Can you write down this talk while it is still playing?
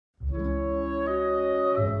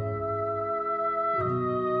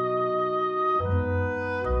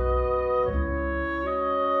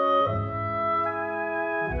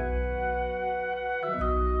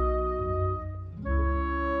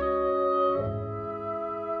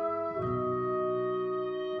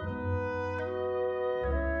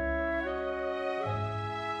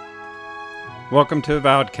Welcome to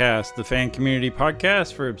Avowedcast, the fan community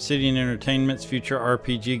podcast for Obsidian Entertainment's future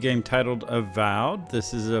RPG game titled Avowed.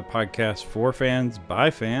 This is a podcast for fans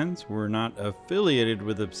by fans. We're not affiliated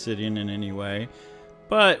with Obsidian in any way,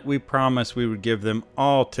 but we promised we would give them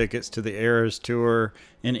all tickets to the Eras Tour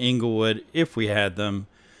in Inglewood if we had them.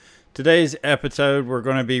 Today's episode, we're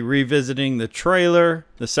going to be revisiting the trailer,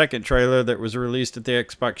 the second trailer that was released at the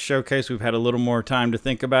Xbox Showcase. We've had a little more time to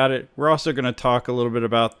think about it. We're also going to talk a little bit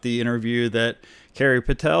about the interview that Carrie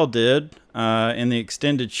Patel did in the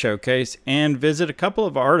extended showcase and visit a couple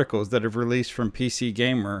of articles that have released from PC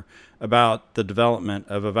Gamer about the development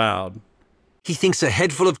of Avowed. He thinks a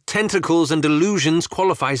head full of tentacles and delusions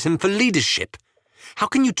qualifies him for leadership. How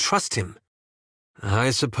can you trust him?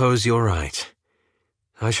 I suppose you're right.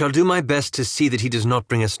 I shall do my best to see that he does not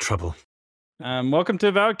bring us trouble. Welcome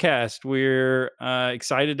to Avowedcast. We're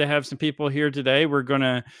excited to have some people here today. We're going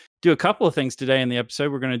to do a couple of things today in the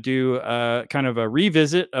episode. We're going to do kind of a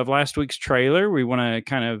revisit of last week's trailer. We want to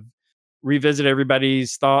kind of revisit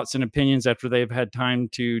everybody's thoughts and opinions after they've had time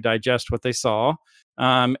to digest what they saw.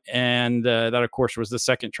 And that, of course, was the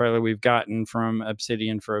second trailer we've gotten from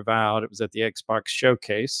Obsidian for Avowed. It was at the Xbox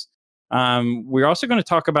Showcase. We're also going to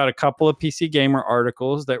talk about a couple of PC Gamer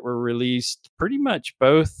articles that were released pretty much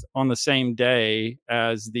both on the same day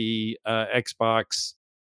as the Xbox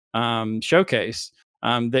Showcase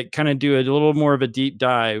that kind of do a little more of a deep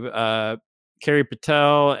dive. Carrie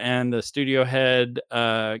Patel and the studio head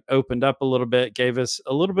opened up a little bit, gave us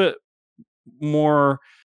a little bit more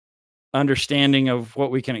understanding of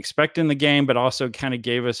what we can expect in the game, but also kind of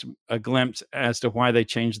gave us a glimpse as to why they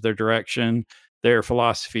changed their direction, their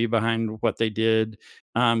philosophy behind what they did.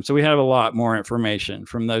 So we have a lot more information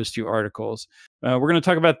from those two articles. We're going to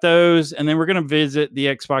talk about those, and then we're going to visit the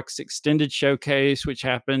Xbox Extended Showcase, which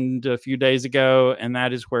happened a few days ago, and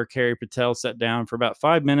that is where Carrie Patel sat down for about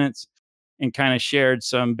 5 minutes and kind of shared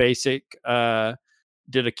some basic,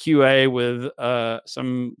 did a QA with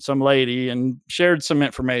some lady and shared some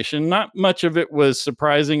information. Not much of it was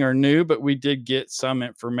surprising or new, but we did get some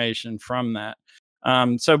information from that.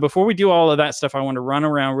 So before we do all of that stuff, I want to run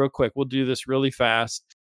around real quick. We'll do this really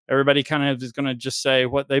fast. Everybody kind of is going to just say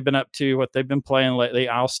what they've been up to, what they've been playing lately.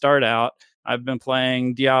 I'll start out. I've been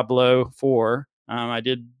playing Diablo 4. I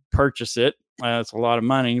did purchase it. It's a lot of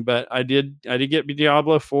money, but I did get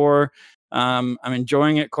Diablo 4. I'm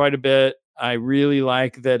enjoying it quite a bit. I really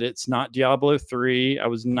like that it's not Diablo 3. I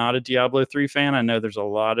was not a Diablo 3 fan. I know there's a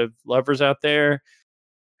lot of lovers out there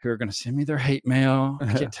who are going to send me their hate mail.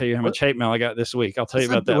 I can't tell you how much hate mail I got this week. I'll tell you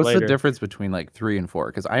about that later. What's the difference between like 3 and 4?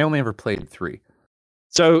 Because I only ever played 3.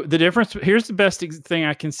 So the difference, here's the best thing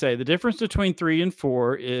I can say. The difference between 3 and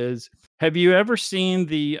 4 is, have you ever seen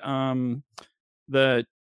the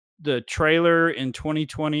trailer in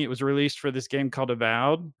 2020? It was released for this game called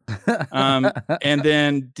Avowed. And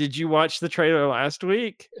then did you watch the trailer last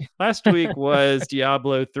week? Last week was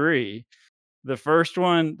Diablo 3. The first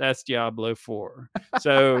one, that's Diablo 4.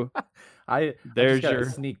 So there's your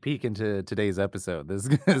sneak peek into today's episode. This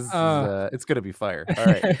is it's going to be fire. All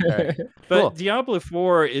right. But cool. Diablo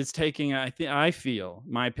 4 is taking, I feel,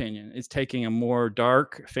 my opinion, is taking a more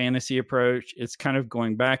dark fantasy approach. It's kind of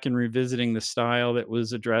going back and revisiting the style that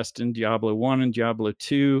was addressed in Diablo 1 and Diablo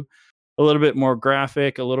 2. A little bit more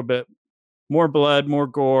graphic, a little bit more blood, more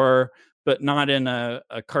gore, but not in a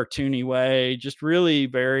cartoony way. Just really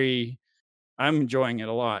very... I'm enjoying it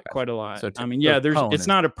a lot, quite a lot. So it's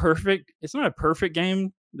not a perfect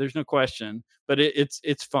game. There's no question, but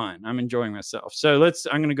it's fun. I'm enjoying myself. So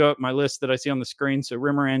I'm going to go up my list that I see on the screen. So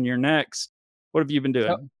Rimmeran, you're next. What have you been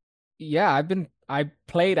doing? I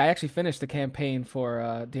actually finished the campaign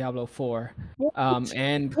for Diablo 4. What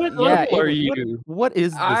level are you? What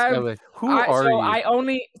is this? Who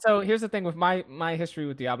are you? So here's the thing with my history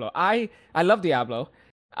with Diablo. I love Diablo.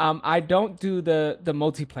 I don't do the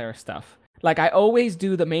multiplayer stuff. Like, I always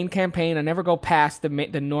do the main campaign. I never go past the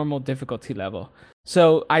normal difficulty level.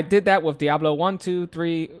 So I did that with Diablo 1, 2,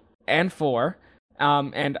 3, and 4.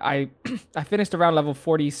 And I finished around level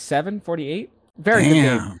 47, 48. Very good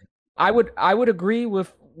game. I would agree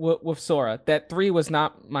with Tsora that 3 was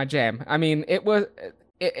not my jam. I mean, it was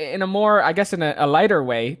in a more, I guess, in a lighter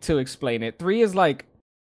way to explain it. 3 is like,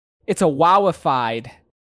 it's a WoWified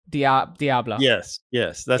Diablo. Yes,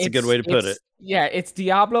 that's a good way to put it. Yeah, it's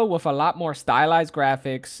Diablo with a lot more stylized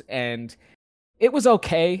graphics, and it was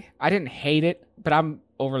okay. I didn't hate it, but I'm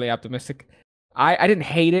overly optimistic. I didn't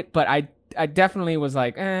hate it, but I definitely was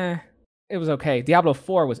like, it was okay. Diablo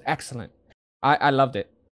 4 was excellent. I loved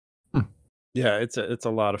it. Yeah, it's a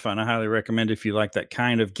lot of fun. I highly recommend if you like that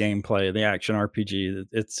kind of gameplay, the action RPG.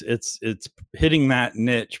 It's hitting that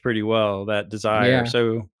niche pretty well, that desire. Yeah.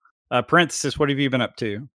 So Parenthesis, what have you been up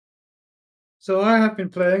to? So I have been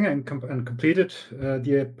playing and completed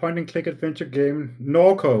the point-and-click adventure game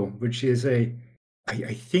Norco, which is I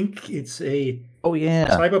think it's a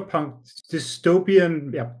cyberpunk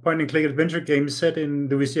dystopian point-and-click adventure game set in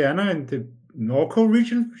Louisiana in the Norco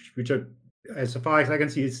region, which are, as far as I can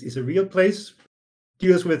see, is a real place.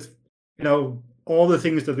 Deals with all the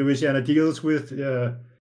things that Louisiana deals with.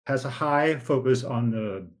 Has a high focus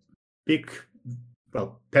on big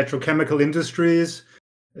petrochemical industries.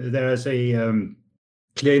 There's a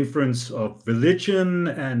clear influence of religion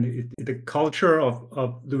and the culture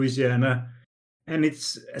of Louisiana. And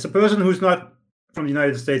it's, as a person who's not from the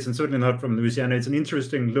United States and certainly not from Louisiana, it's an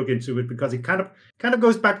interesting look into it because it kind of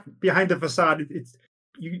goes back behind the facade.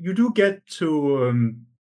 You do get to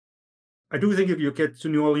I do think if you get to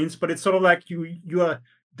New Orleans, but it's sort of like you are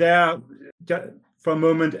there for a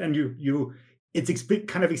moment and it's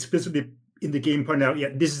kind of explicitly in the game point out,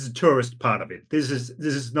 this is the tourist part of it. This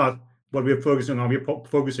is not what we're focusing on. We're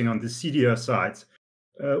focusing on the seedier sides.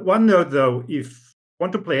 One note, though, if you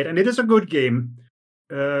want to play it, and it is a good game,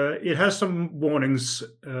 it has some warnings,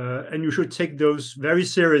 and you should take those very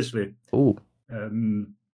seriously. Ooh.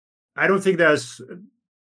 I don't think there's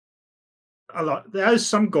a lot. There is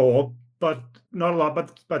some gore, but not a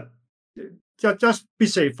lot. But just be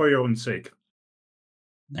safe for your own sake.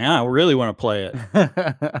 Now I really want to play it.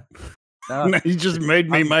 You just made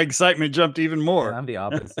my excitement jumped even more. I'm the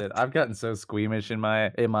opposite. I've gotten so squeamish in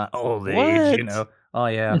my old age, you know. Oh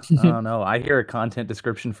yeah, I don't know. I hear a content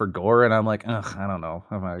description for gore, and I'm like, ugh, I don't know.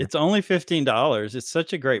 It's only $15. It's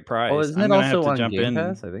such a great price. Oh, isn't it also on Game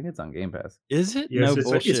Pass? I think it's on Game Pass. Is it? Yes, no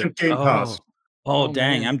bullshit. It's on Game Pass. Oh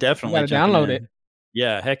dang! Man. I'm definitely download it.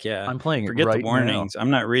 Yeah, heck yeah. I'm playing Forget it right the warnings. now. I'm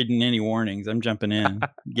not reading any warnings. I'm jumping in.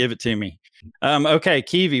 Give it to me. Okay,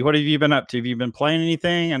 Kiwi, what have you been up to? Have you been playing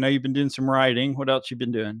anything? I know you've been doing some writing. What else you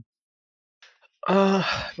been doing?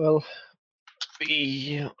 Well,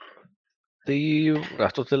 the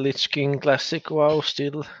Wrath of the Lich King Classic WoW,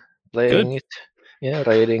 still playing it. Yeah,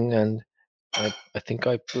 raiding, and I think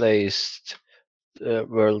I placed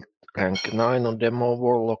World Rank 9 on Demo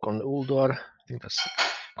Warlock on Uldar. I think that's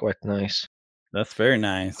quite nice. That's very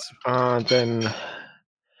nice. And then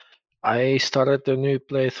I started a new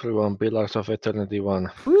playthrough on Pillars of Eternity 1.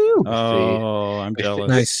 Woo! I'm jealous.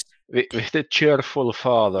 Nice. With the cheerful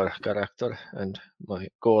father character, and my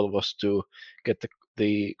goal was to get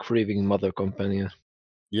the grieving mother companion.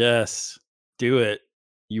 Yes, do it.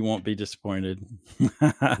 You won't be disappointed.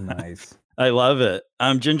 Nice. I love it.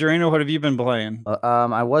 Gingerino, what have you been playing?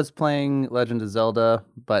 I was playing Legend of Zelda,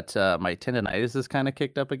 but my tendonitis is kind of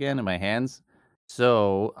kicked up again in my hands.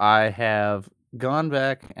 So I have gone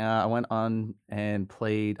back. I went on and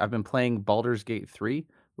played. I've been playing Baldur's Gate 3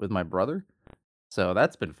 with my brother. So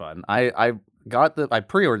that's been fun. I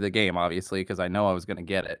pre-ordered the game, obviously, because I know I was going to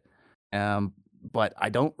get it. But I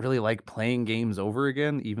don't really like playing games over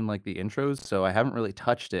again, even like the intros. So I haven't really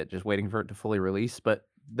touched it, just waiting for it to fully release. But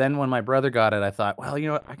then when my brother got it, I thought, well, you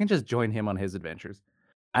know what? I can just join him on his adventures.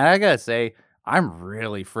 And I gotta say, I'm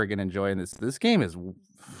really friggin' enjoying this. This game is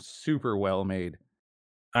super well made.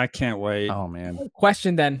 I can't wait. Oh man.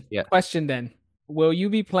 Question then. Will you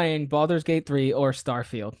be playing Baldur's Gate 3 or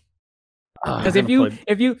Starfield? Because if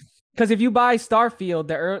you buy Starfield,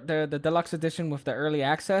 the deluxe edition with the early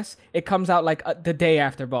access, it comes out like the day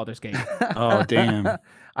after Baldur's Gate. Oh damn!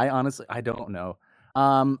 I honestly don't know.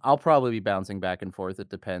 I'll probably be bouncing back and forth. It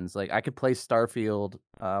depends. Like I could play Starfield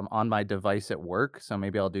on my device at work, so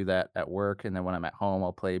maybe I'll do that at work, and then when I'm at home,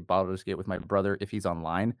 I'll play Baldur's Gate with my brother if he's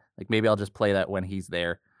online. Like maybe I'll just play that when he's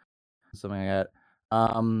there, something like that.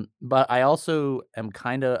 But I also am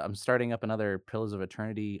I'm starting up another Pillars of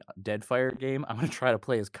Eternity Deadfire game. I'm gonna try to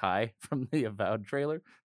play as Kai from the Avowed trailer.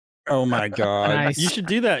 Oh my god! Nice. You should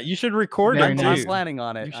do that. You should record Very it too. I'm planning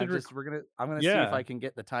on it. You should I'm gonna see if I can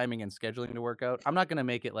get the timing and scheduling to work out. I'm not gonna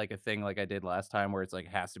make it like a thing like I did last time, where it's like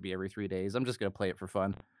it has to be every 3 days. I'm just gonna play it for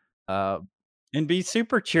fun. And be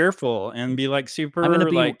super cheerful and be like super. I'm gonna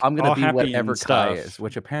be happy whatever Kai is,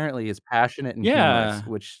 which apparently is passionate and humorous.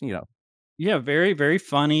 Which Yeah, very, very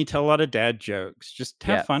funny. Tell a lot of dad jokes. Just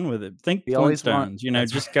have fun with it. Think Flintstones.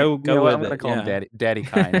 Just go with it. I'm gonna call him Daddy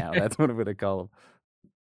Kai now. That's what I'm gonna call him.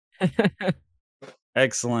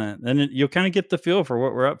 Excellent. And you'll kind of get the feel for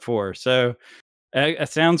what we're up for. So it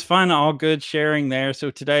sounds fun. All good sharing there.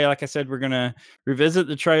 So today, like I said, we're going to revisit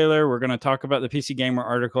the trailer. We're going to talk about the PC Gamer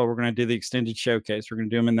article. We're going to do the extended showcase. We're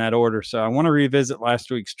going to do them in that order. So I want to revisit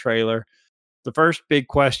last week's trailer. The first big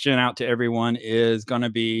question out to everyone is going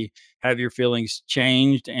to be, have your feelings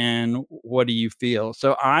changed and what do you feel?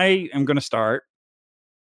 So I am going to start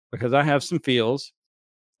because I have some feels.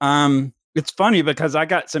 It's funny because I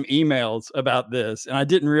got some emails about this, and I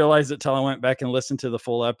didn't realize it till I went back and listened to the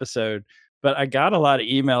full episode. But I got a lot of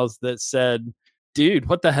emails that said, "Dude,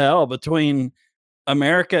 what the hell? Between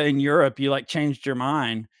America and Europe, you like changed your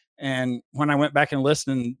mind." And when I went back and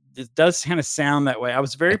listened, it does kind of sound that way. I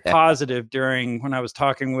was very positive during when I was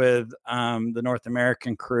talking with the North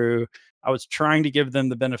American crew. I was trying to give them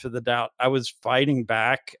the benefit of the doubt. I was fighting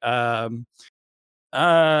back. I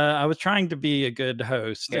was trying to be a good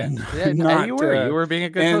host, and not. You were being a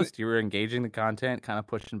good host. You were engaging the content, kind of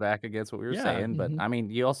pushing back against what we were saying. But I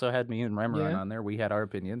mean, you also had me and Remeron on there. We had our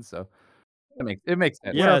opinions, so it makes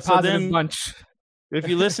sense. Yeah, we're a positive bunch. If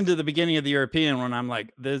you listen to the beginning of the European one, I'm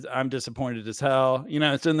like, I'm disappointed as hell. You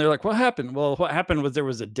know, so they're like, what happened? Well, what happened was there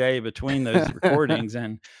was a day between those recordings,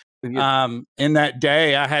 and in that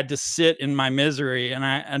day I had to sit in my misery, and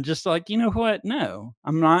I'm just like, you know what? No,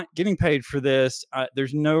 I'm not getting paid for this.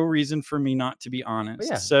 There's no reason for me not to be honest.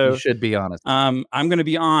 Yeah, so you should be honest. I'm going to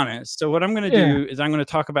be honest. So what I'm going to do is I'm going to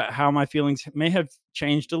talk about how my feelings may have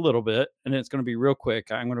changed a little bit, and it's going to be real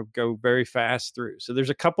quick. I'm going to go very fast through. So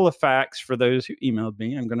there's a couple of facts for those who emailed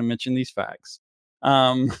me. I'm going to mention these facts.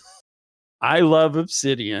 I love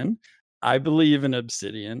Obsidian. I believe in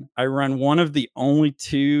Obsidian. I run one of the only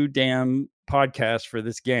 2 damn podcasts for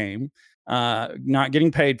this game. Not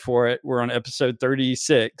getting paid for it. We're on episode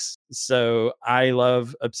 36. So I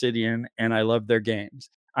love Obsidian and I love their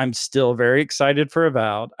games. I'm still very excited for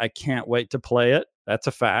Avowed. I can't wait to play it. That's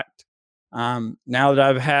a fact. Now that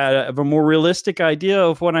I've had a more realistic idea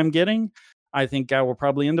of what I'm getting, I think I will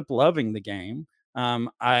probably end up loving the game.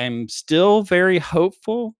 I'm still very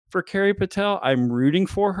hopeful for Carrie Patel. I'm rooting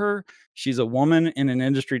for her. She's a woman in an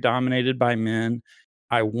industry dominated by men.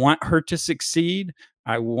 I want her to succeed.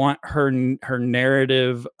 I want her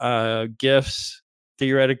narrative gifts.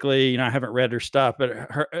 Theoretically, you know, I haven't read her stuff, but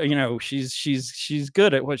her, you know, she's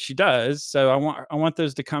good at what she does. So I want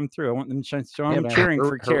those to come through. I want them to shine. So I'm cheering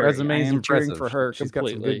for Carrie. Her resume is impressive. Cheering for her. She's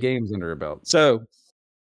completely. got some good games under her belt. So,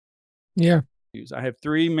 yeah. I have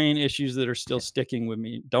 3 main issues that are still sticking with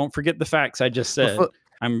me. Don't forget the facts I just said.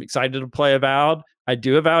 I'm excited to play Avowed. I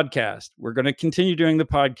do Avowedcast. We're going to continue doing the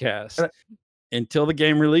podcast until the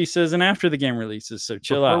game releases and after the game releases. So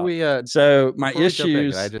chill out. So my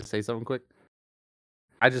issues. Can I just say something quick?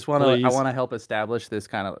 I just want to. I want to help establish this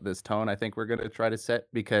tone. I think we're going to try to set,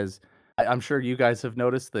 because I'm sure you guys have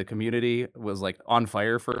noticed the community was like on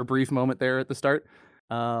fire for a brief moment there at the start.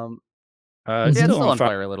 It's still on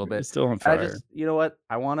fire a little bit. It's still on fire. You know what?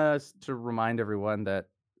 I want us to remind everyone that,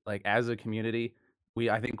 like, as a community,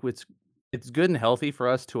 I think it's good and healthy for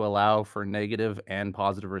us to allow for negative and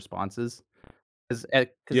positive responses, because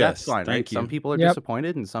that's fine, right? Some people are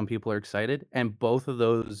disappointed and some people are excited, and both of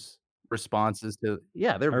those responses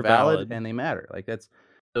they're valid and they matter. Like, that's,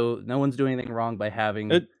 so no one's doing anything wrong by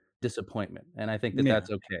having disappointment, and I think that's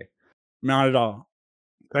okay. Not at all.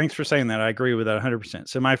 Thanks for saying that. I agree with that 100%.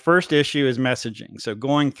 So my first issue is messaging. So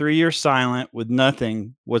going 3 years silent with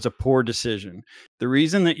nothing was a poor decision. The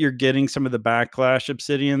reason that you're getting some of the backlash,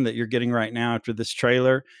 Obsidian, that you're getting right now after this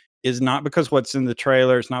trailer is not because what's in the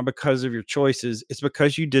trailer. It's not because of your choices. It's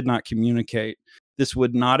because you did not communicate. This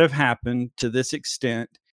would not have happened to this extent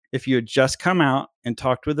if you had just come out and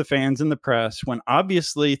talked with the fans and the press, when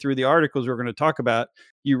obviously through the articles we're going to talk about,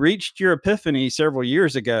 you reached your epiphany several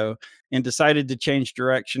years ago and decided to change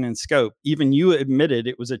direction and scope. Even you admitted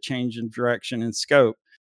it was a change in direction and scope.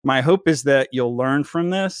 My hope is that you'll learn from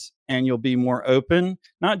this and you'll be more open,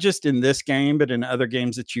 not just in this game, but in other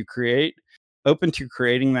games that you create, open to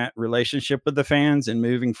creating that relationship with the fans and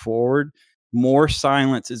moving forward. More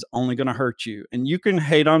silence is only going to hurt you. And you can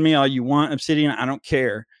hate on me all you want, Obsidian. I don't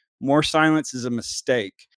care. More silence is a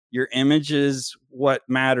mistake. Your image is what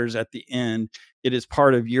matters at the end. It is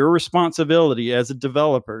part of your responsibility as a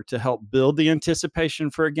developer to help build the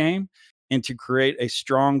anticipation for a game and to create a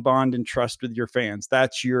strong bond and trust with your fans.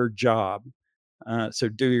 That's your job. So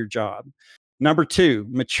do your job. Number 2,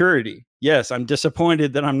 maturity. Yes, I'm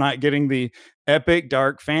disappointed that I'm not getting the epic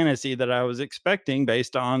dark fantasy that I was expecting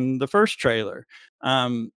based on the first trailer.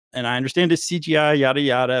 And I understand it's CGI, yada,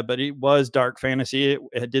 yada, but it was dark fantasy.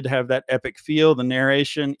 It did have that epic feel, the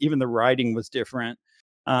narration, even the writing was different.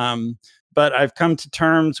 But I've come to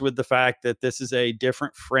terms with the fact that this is a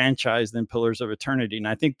different franchise than Pillars of Eternity. And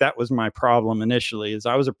I think that was my problem initially, is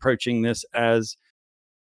I was approaching this as,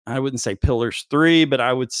 I wouldn't say Pillars 3, but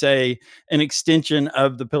I would say an extension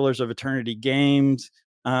of the Pillars of Eternity games.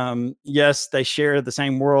 Yes, they share the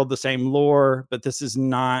same world, the same lore, but this is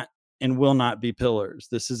not and will not be Pillars.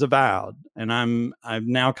 This is Avowed. And I've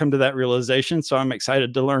now come to that realization. So I'm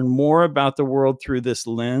excited to learn more about the world through this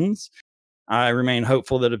lens. I remain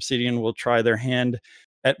hopeful that Obsidian will try their hand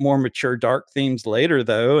at more mature dark themes later,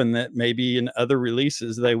 though, and that maybe in other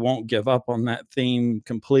releases they won't give up on that theme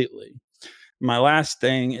completely. My last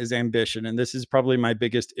thing is ambition, and this is probably my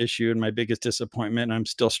biggest issue and my biggest disappointment. And I'm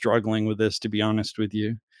still struggling with this, to be honest with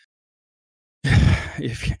you.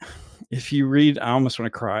 If you read, I almost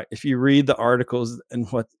want to cry. If you read the articles and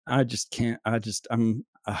what, I just can't.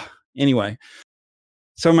 Anyway.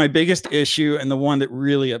 So my biggest issue, and the one that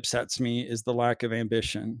really upsets me, is the lack of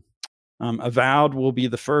ambition. Avowed will be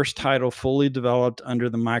the first title fully developed under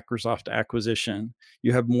the Microsoft acquisition.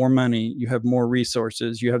 You have more money, you have more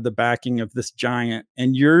resources, you have the backing of this giant,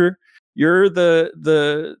 and you're the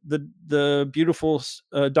beautiful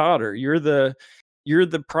daughter. You're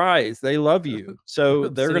the prize. They love you, so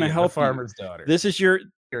they're going to help the farmer's daughter. This is your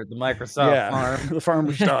the Microsoft farm. The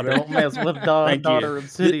farmer's daughter. Don't mess with daughter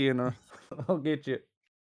Obsidian, or I'll get you.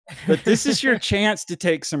 But this is your chance to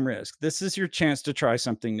take some risk. This is your chance to try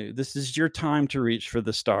something new. This is your time to reach for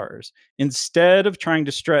the stars instead of trying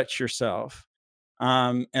to stretch yourself.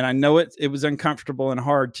 And I know it was uncomfortable and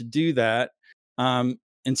hard to do that.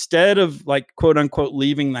 Instead of, like, quote unquote,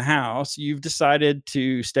 leaving the house, you've decided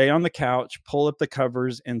to stay on the couch, pull up the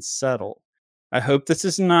covers, and settle. I hope this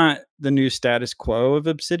is not the new status quo of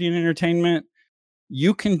Obsidian Entertainment.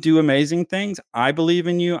 You can do amazing things. I believe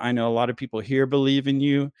in you. I know a lot of people here believe in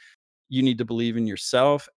you. You need to believe in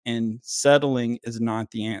yourself, and settling is not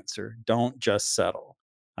the answer. Don't just settle.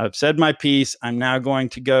 I've said my piece. I'm now going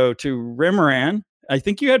to go to Remoran. I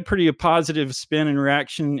think you had pretty positive spin and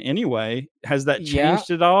reaction anyway. Has that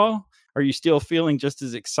changed at all? Are you still feeling just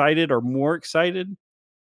as excited or more excited?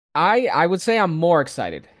 I would say I'm more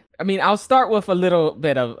excited. I mean, I'll start with a little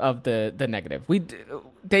bit of the negative.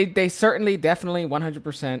 They certainly, definitely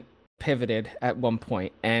 100% pivoted at one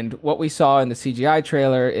point, and what we saw in the CGI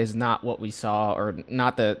trailer is not what we saw, or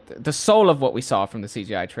not the soul of what we saw from the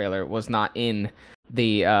CGI trailer was not in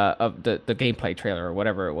the gameplay trailer or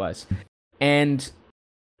whatever it was, and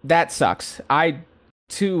that sucks. I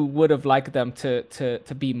too would have liked them to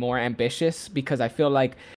be more ambitious, because I feel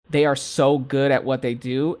like they are so good at what they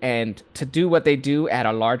do, and to do what they do at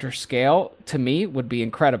a larger scale, to me, would be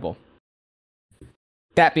incredible.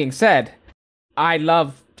 That being said, I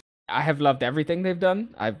have loved everything they've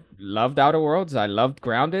done. I've loved Outer Worlds. I loved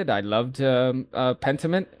Grounded. I loved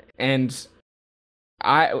Pentiment. And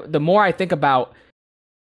the more I think about,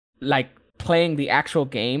 like, playing the actual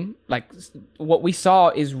game, like, what we saw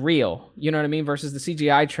is real. You know what I mean? Versus the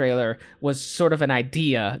CGI trailer was sort of an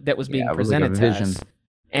idea that was being presented to us.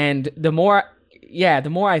 And the more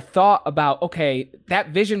I thought about, okay, that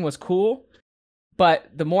vision was cool, but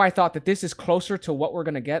the more I thought that this is closer to what we're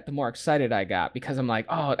going to get, the more excited I got, because I'm like,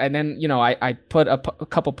 oh, and then, I put a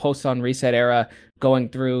couple posts on Reset Era going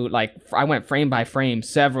through, like, I went frame by frame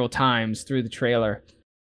several times through the trailer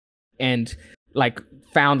and, like,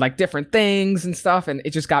 found, like, different things and stuff. And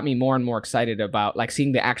it just got me more and more excited about, like,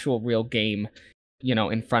 seeing the actual real game,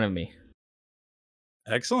 in front of me.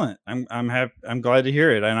 Excellent. I'm happy. I'm glad to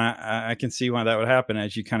hear it, and I can see why that would happen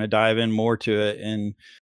as you kind of dive in more to it, and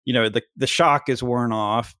the shock is worn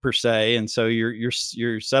off per se, and so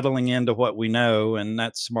you're settling into what we know, and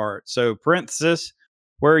that's smart. So, parenthesis,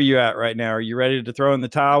 where are you at right now? Are you ready to throw in the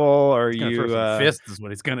towel? Are you fists is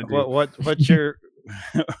what he's gonna do? What's your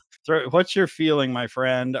what's your feeling, my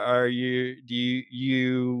friend? Do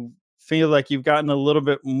you feel like you've gotten a little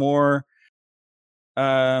bit more?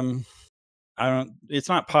 It's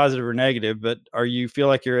not positive or negative, but are you feel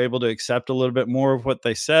like you're able to accept a little bit more of what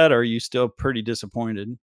they said? Or are you still pretty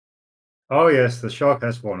disappointed? Oh yes, the shock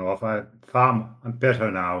has worn off. I'm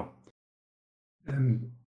better now.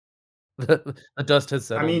 The dust has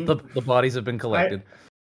settled. I mean, the bodies have been collected.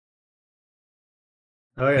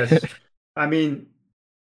 Oh yes. I mean,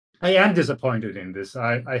 I am disappointed in this.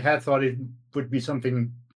 I had thought it would be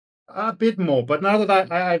something a bit more, but now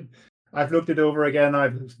that I've looked it over again,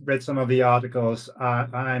 I've read some of the articles,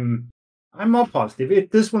 I'm more positive.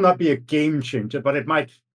 This will not be a game changer, but it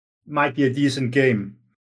might be a decent game.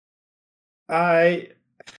 I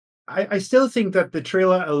still think that the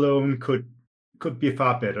trailer alone could be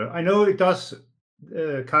far better. I know it does.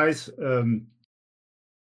 Kai's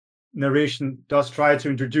narration does try to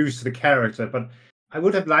introduce the character, but I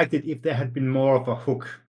would have liked it if there had been more of a hook.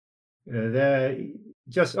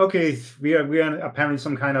 Just okay. We are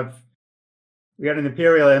apparently we are an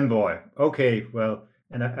Imperial envoy. Okay, well,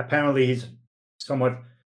 and apparently he's somewhat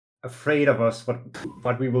afraid of us,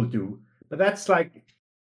 what we will do. But that's like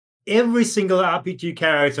every single RPG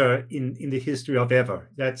character in the history of ever.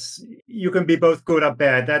 You can be both good or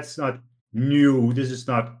bad. That's not new. This is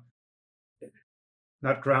not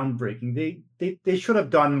groundbreaking. They should have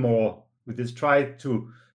done more with this. Try to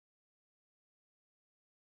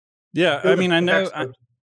Yeah, I mean, backstory.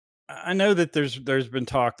 I know that there's been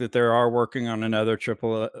talk that they are working on another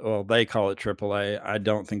triple. Well, they call it AAA. I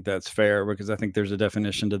don't think that's fair because I think there's a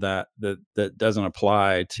definition to that doesn't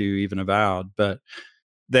apply to even Avowed. But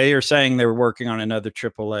they are saying they're working on another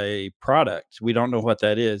AAA product. We don't know what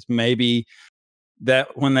that is. Maybe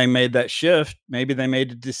that when they made that shift, maybe they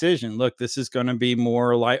made a decision. Look, this is going to be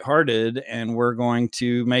more lighthearted, and we're going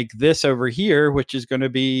to make this over here, which is going to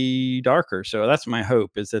be darker. So that's my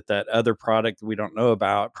hope, is that other project we don't know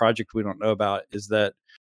about, is that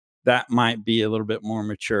might be a little bit more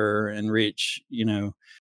mature and reach,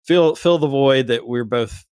 fill the void that we're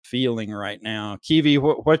both feeling right now. Kiwi,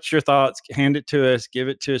 what's your thoughts? Hand it to us. Give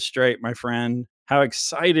it to us straight, my friend. How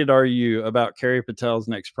excited are you about Carrie Patel's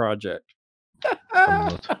next project? I'm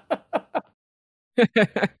not.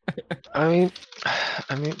 I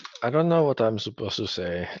mean, I don't know what I'm supposed to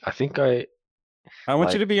say. I think I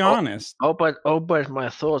want you to be honest. But my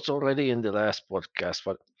thoughts already in the last podcast.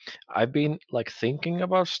 But I've been thinking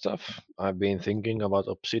about stuff. I've been thinking about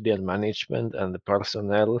Obsidian management and the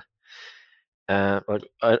personnel. But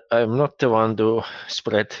I'm not the one to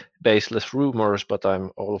spread baseless rumors, but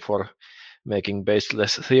I'm all for making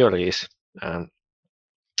baseless theories. And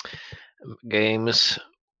games,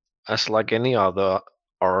 as like any other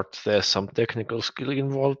art, there's some technical skill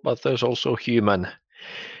involved, but there's also human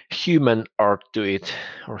art to it,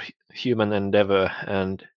 or human endeavor.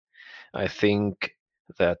 And I think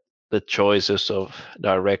that the choices of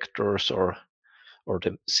directors or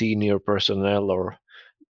the senior personnel or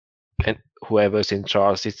whoever's in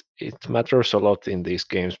charge, it matters a lot in these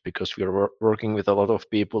games because we're working with a lot of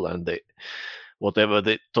people, and whatever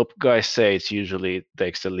the top guys say, it usually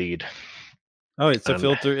takes the lead. Oh, it's a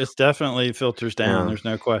filter. It's definitely filters down. There's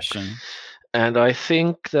no question. And I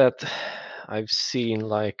think that I've seen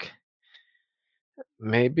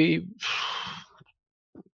maybe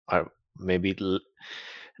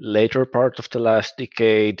later part of the last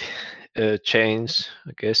decade change,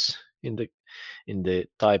 I guess, in the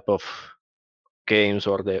type of games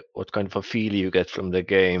or what kind of a feel you get from the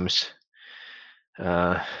games.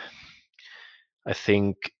 I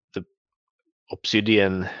think the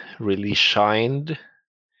Obsidian really shined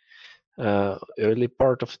early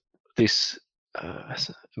part of this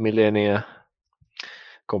millennia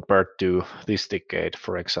compared to this decade,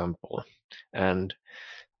 for example. And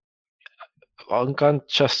one can't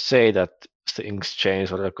just say that things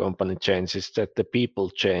change or the company changes, that the people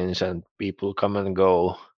change and people come and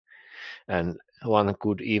go. And one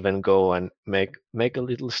could even go and make a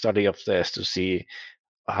little study of this to see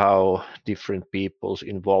how different people's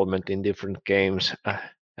involvement in different games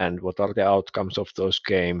and what are the outcomes of those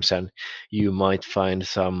games, and you might find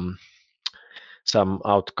some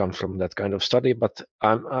outcome from that kind of study. But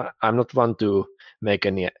I'm not one to make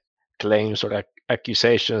any claims or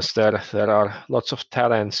accusations. There are lots of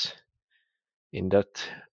talents in that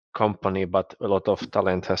company, but a lot of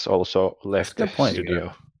talent has also left the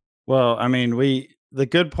studio. Well, I mean, the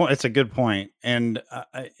good point. It's a good point, and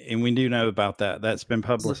we do know about that. That's been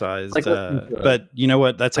publicized. But you know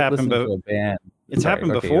what? That's happened. It's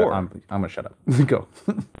happened before. I'm gonna shut up. Go.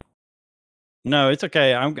 No, it's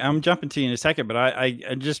okay. I'm jumping to you in a second, but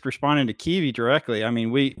I just responding to Kiwi directly. I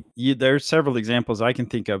mean, there's several examples I can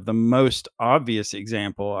think of. The most obvious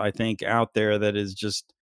example I think out there that is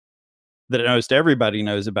just that most everybody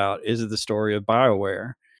knows about is the story of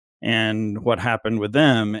BioWare and what happened with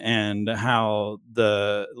them and how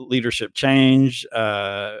the leadership changed.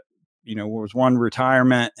 Was one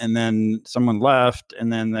retirement and then someone left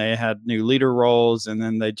and then they had new leader roles and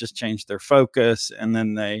then they just changed their focus and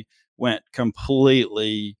then they went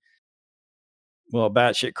completely,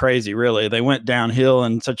 batshit crazy, really. They went downhill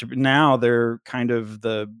and now they're kind of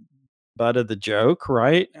the butt of the joke,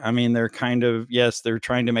 right? I mean, they're kind of, yes, they're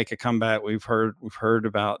trying to make a comeback. We've heard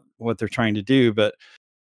about what they're trying to do, but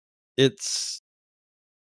it's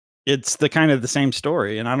the kind of the same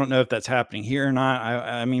story. And I don't know if that's happening here or not.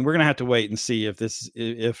 I mean, we're going to have to wait and see if this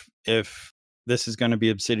is going to be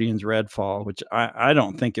Obsidian's Redfall, which I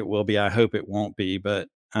don't think it will be. I hope it won't be, but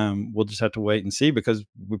we'll just have to wait and see because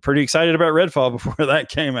we're pretty excited about Redfall before that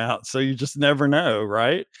came out. So you just never know,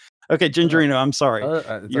 right? Okay, Gingerino, I'm sorry.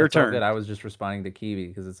 Your turn. Good. I was just responding to Kiwi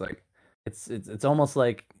because it's like it's almost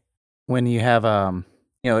like when you have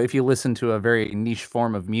if you listen to a very niche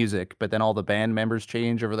form of music, but then all the band members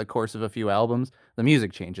change over the course of a few albums, the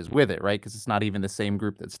music changes with it, right? Because it's not even the same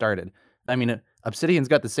group that started. I mean, Obsidian's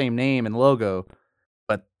got the same name and logo,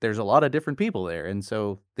 but there's a lot of different people there, and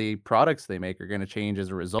so the products they make are going to change as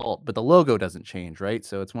a result. But the logo doesn't change, right?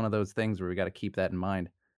 So it's one of those things where we got to keep that in mind.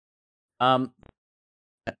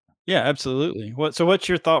 Yeah, absolutely. What's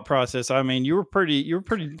your thought process? I mean, you were pretty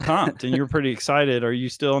pumped and you were pretty excited. Are you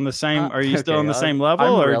still on the same are you still on Okay, the same level,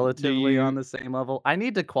 I'm or do relatively on you the same level. I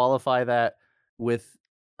need to qualify that with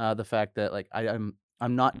the fact that like I'm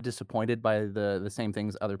not disappointed by the same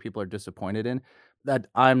things other people are disappointed in. That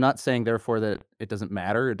I'm not saying therefore that it doesn't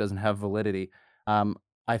matter, it doesn't have validity. Um,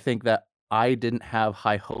 I think that I didn't have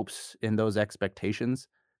high hopes in those expectations.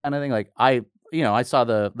 And I think like I saw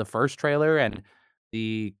the first trailer and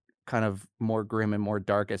the kind of more grim and more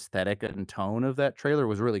dark aesthetic and tone of that trailer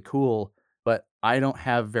was really cool, but I don't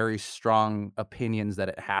have very strong opinions that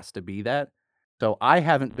it has to be that. So I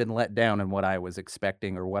haven't been let down in what I was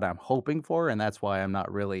expecting or what I'm hoping for, and that's why I'm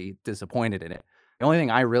not really disappointed in it. The only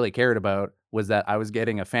thing I really cared about was that I was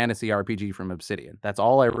getting a fantasy RPG from Obsidian. That's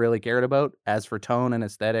all I really cared about. As for tone and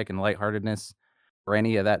aesthetic and lightheartedness or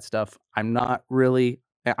any of that stuff, I'm not really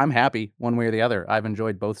I'm happy one way or the other. I've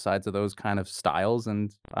enjoyed both sides of those kind of styles,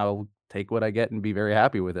 and I'll take what I get and be very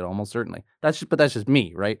happy with it almost certainly. That's just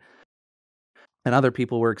me, right? And other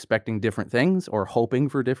people were expecting different things or hoping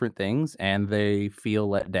for different things, and they feel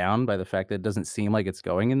let down by the fact that it doesn't seem like it's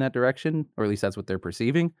going in that direction, or at least that's what they're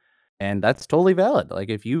perceiving. And that's totally valid. Like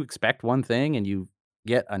if you expect one thing and you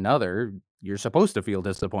get another, you're supposed to feel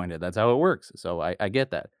disappointed. That's how it works. So I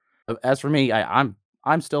get that. As for me, I'm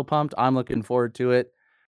still pumped. I'm looking forward to it.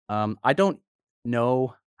 I don't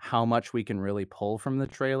know how much we can really pull from the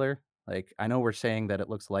trailer. Like, I know we're saying that it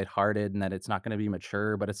looks lighthearted and that it's not gonna be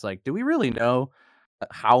mature, but it's like, do we really know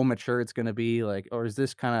how mature it's gonna be? Like, or is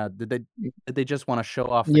this kinda did they just wanna show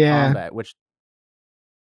off the Yeah. combat, which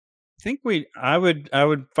I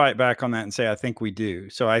would fight back on that and say I think we do.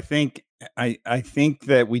 So I think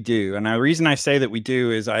that we do. And the reason I say that we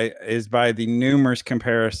do is by the numerous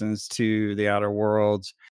comparisons to the Outer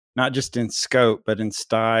Worlds, not just in scope, but in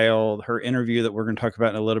style. Her interview that we're going to talk about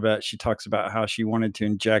in a little bit, she talks about how she wanted to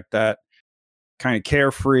inject that kind of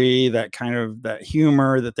carefree, that kind of that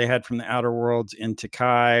humor that they had from the Outer Worlds into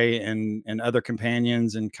Kai and other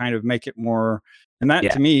companions, and kind of make it more. And that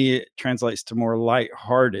yeah. to me it translates to more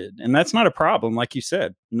lighthearted, and that's not a problem, like you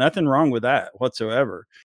said, nothing wrong with that whatsoever.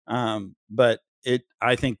 But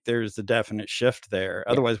I think there's a definite shift there.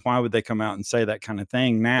 Yeah. Otherwise, why would they come out and say that kind of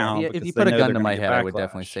thing Yeah, now? if you Because they put a know gun they're to going to my get head, I would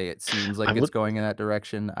definitely backlash. say it seems like I it's would. going in that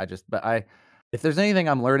direction. If there's anything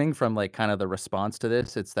I'm learning from like kind of the response to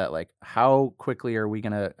this, it's that like how quickly are we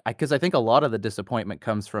gonna? Because I think a lot of the disappointment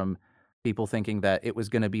comes from people thinking that it was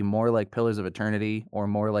gonna be more like Pillars of Eternity or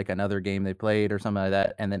more like another game they played or something like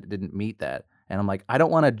that, and then it didn't meet that. And I'm like, I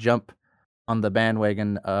don't want to jump on the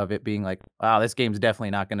bandwagon of it being like, wow, this game's definitely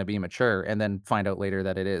not going to be mature, and then find out later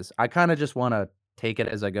that it is. I kind of just want to take it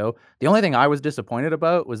as I go. The only thing I was disappointed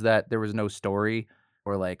about was that there was no story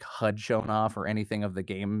or like HUD shown off or anything of the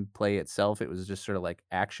gameplay itself. It was just sort of like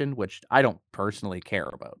action, which I don't personally care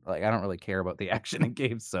about. Like I don't really care about the action in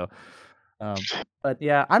games, so um but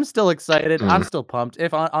yeah, I'm still excited. I'm Mm, still pumped.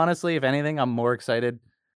 If honestly, if anything, I'm more excited.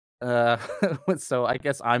 Uh so I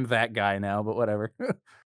guess I'm that guy now, but whatever.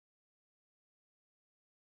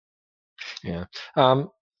 yeah. Um,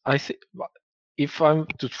 I think if I'm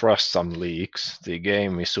to trust some leaks, the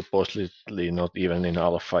game is supposedly not even in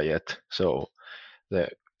alpha yet, so the,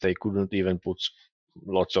 they couldn't even put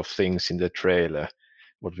lots of things in the trailer.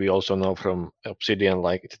 What we also know from Obsidian,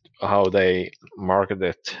 like how they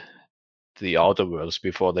marketed the Outer Worlds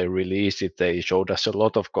before they released it, they showed us a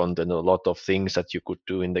lot of content, a lot of things that you could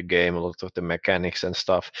do in the game, a lot of the mechanics and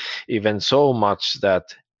stuff. Even so much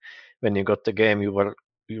that when you got the game, you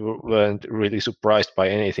weren't really surprised by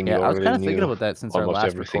anything. Yeah, You I was already kinda thinking knew about that since our almost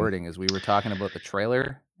last everything. recording as we were talking about the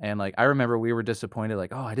trailer, and, like, I remember we were disappointed,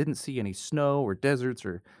 like, "Oh, I didn't see any snow or deserts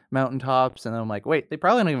or mountaintops," and I'm like, "Wait, they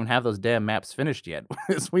probably don't even have those damn maps finished yet,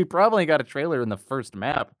 'cause we probably got a trailer in the first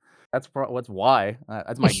map." That's why.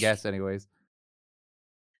 That's my guess anyways.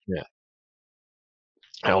 Yeah.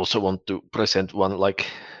 I also want to present one, like,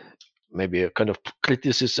 maybe a kind of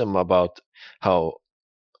criticism about how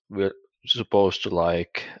we're supposed to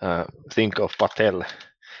like think of Patel.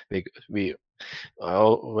 We I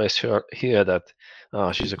always hear that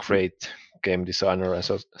she's a great game designer and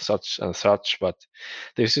such and such, but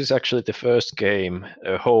this is actually the first game,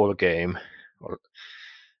 a whole game, or,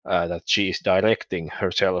 that she is directing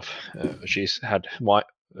herself. She's had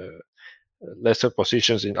lesser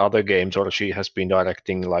positions in other games, or she has been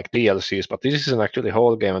directing like DLCs, but this is an actually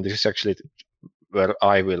whole game, and this is actually where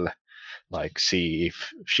I will like see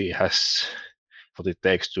if she has what it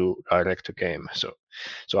takes to direct a game. So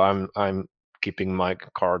I'm keeping my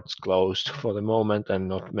cards closed for the moment and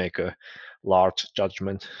not make a large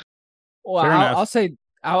judgment. Well, Fair I'll enough. say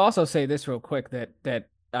I'll also say this real quick that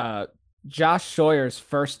Josh Sawyer's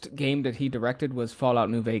first game that he directed was Fallout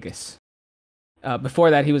New Vegas. Before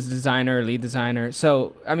that, he was lead designer.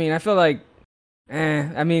 So, I mean, I feel like,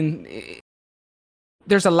 there's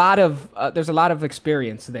a lot of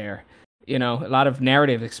experience there, a lot of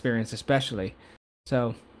narrative experience, especially.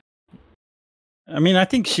 So, I mean, I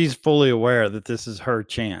think she's fully aware that this is her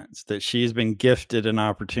chance, that she's been gifted an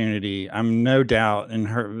opportunity. I'm no doubt in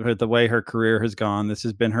the way her career has gone. This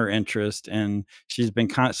has been her interest, and she's been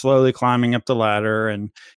slowly climbing up the ladder, and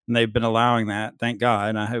they've been allowing that. Thank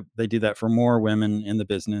God. I hope they do that for more women in the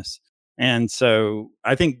business. And so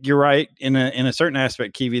I think you're right in a certain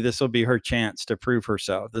aspect, Kiwi. This will be her chance to prove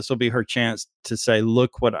herself. This will be her chance to say,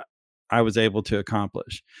 "Look what I was able to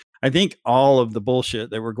accomplish." I think all of the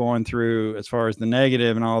bullshit that we're going through as far as the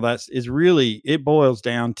negative and all that is really, it boils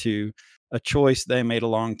down to a choice they made a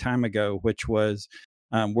long time ago, which was,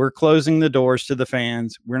 we're closing the doors to the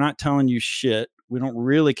fans. We're not telling you shit. We don't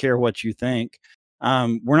really care what you think.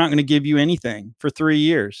 We're not going to give you anything for 3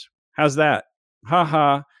 years. How's that? Ha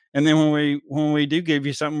ha. And then when we do give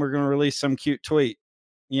you something, we're going to release some cute tweet,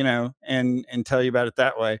 and tell you about it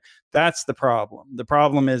that way. That's the problem. The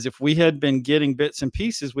problem is, if we had been getting bits and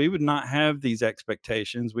pieces, we would not have these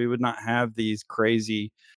expectations. We would not have these crazy,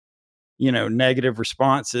 negative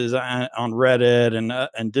responses on Reddit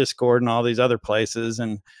and Discord and all these other places.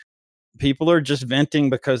 And people are just venting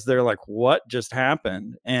because they're like, what just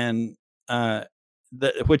happened? And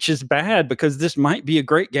which is bad, because this might be a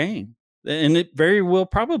great game, and it very will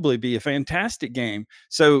probably be a fantastic game.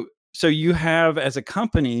 So you have, as a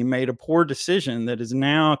company, made a poor decision that is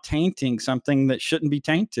now tainting something that shouldn't be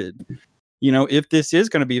tainted. If this is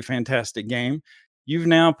going to be a fantastic game, you've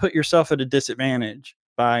now put yourself at a disadvantage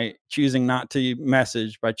by choosing not to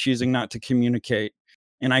message, by choosing not to communicate.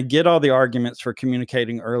 And I get all the arguments for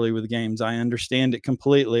communicating early with games. I understand it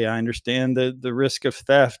completely. I understand the risk of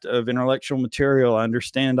theft of intellectual material. I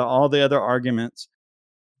understand all the other arguments.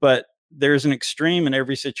 But there's an extreme in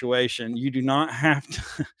every situation. You do not have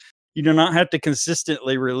to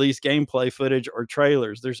consistently release gameplay footage or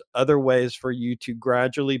trailers. There's other ways for you to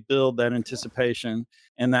gradually build that anticipation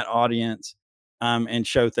and that audience, and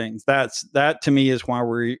show things. That to me is why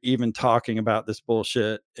we're even talking about this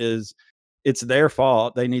bullshit. It's their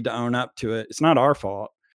fault. They need to own up to it. It's not our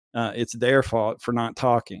fault. It's their fault for not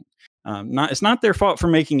talking. It's not their fault for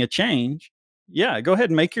making a change. Yeah, go ahead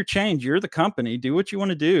and make your change. You're the company. Do what you want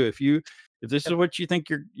to do. If this is what you think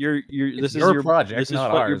this is your project, this is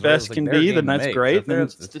not what ours, your right? best It's like can their be, game then to that's make. great. So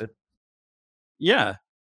if Then yeah,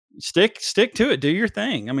 stick to it. Do your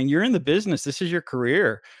thing. I mean, you're in the business. This is your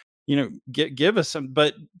career. Give us some,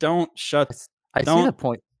 but don't I see the don't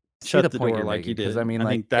point. shut the Point door you're like making, you because did. I mean, I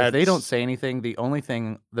like, think if they don't that's say anything, the only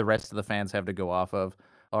thing the rest of the fans have to go off of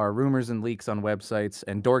are rumors and leaks on websites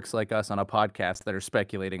and dorks like us on a podcast that are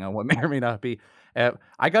speculating on what may or may not be. I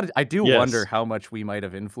do wonder yes. how much we might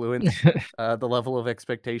have influenced the level of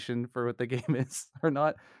expectation for what the game is or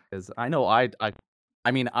not. Because I know I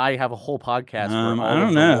mean, I have a whole podcast for I all of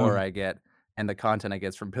don't the know. lore I get and the content I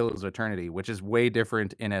get from Pillars of Eternity, which is way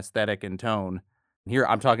different in aesthetic and tone. Here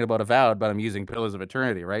I'm talking about Avowed, but I'm using Pillars of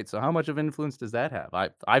Eternity, right? So how much of influence does that have?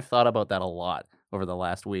 I've thought about that a lot over the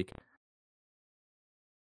last week.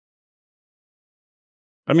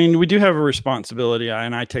 I mean, we do have a responsibility,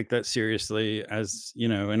 and I take that seriously, as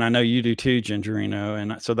and I know you do too, Gingerino.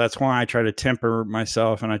 And so that's why I try to temper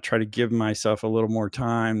myself, and I try to give myself a little more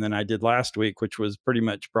time than I did last week, which was pretty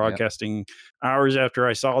much broadcasting hours after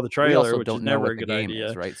I saw the We trailer, also which is don't know never a what the good game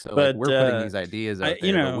is, idea. right? So like But we're putting these ideas I, out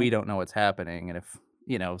there, but we don't know what's happening.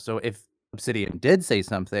 And so if Obsidian did say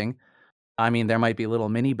something, I mean, there might be little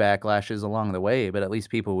mini backlashes along the way, but at least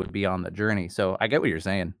people would be on the journey. So I get what you're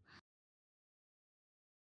saying.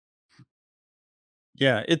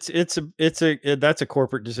 yeah, that's a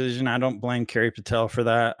corporate decision. I don't blame Carrie Patel for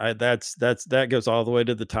that. That goes all the way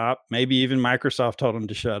to the top. Maybe even Microsoft told him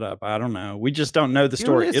to shut up. I don't know. We just don't know the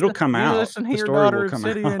story. It'll come You out. listen The here, story will daughter come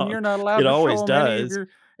Obsidian. out. You're not allowed It to always show them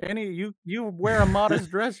any of does. you wear a modest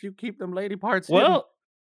dress. You keep them lady parts hidden. Well,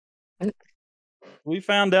 we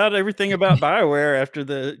found out everything about BioWare after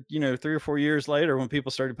the 3 or 4 years later, when people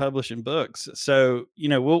started publishing books. So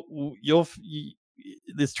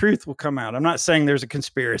this truth will come out. I'm not saying there's a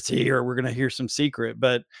conspiracy or we're going to hear some secret,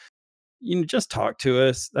 but just talk to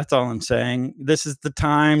us. That's all I'm saying. This is the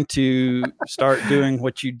time to start doing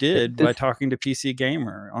what you did by talking to PC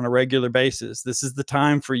Gamer on a regular basis. This is the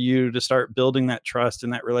time for you to start building that trust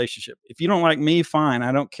and that relationship. If you don't like me, fine.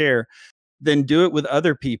 I don't care. Then do it with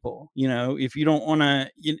other people. If you don't want to,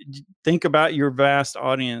 think about your vast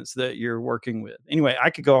audience that you're working with. Anyway,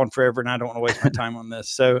 I could go on forever, and I don't want to waste my time on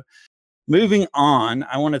this. So moving on,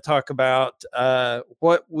 I want to talk about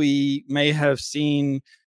what we may have seen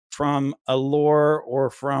from a lore or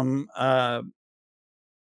from a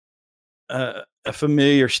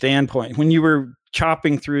familiar standpoint. When you were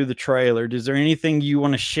chopping through the trailer, is there anything you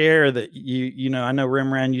want to share that you know? I know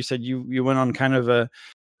Rimran, you said you went on kind of a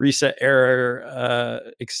reset error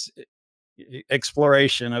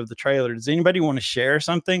exploration of the trailer. Does anybody want to share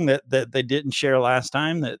something that they didn't share last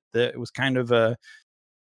time that was kind of a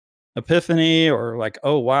epiphany, or like,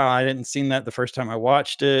 oh wow, I didn't seen that the first time I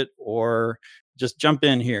watched it, or just jump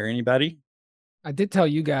in here, anybody? I did tell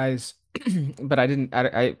you guys, but I didn't.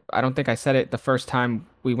 I don't think I said it the first time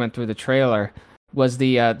we went through the trailer. Was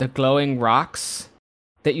the glowing rocks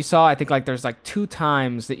that you saw? I think like there's like 2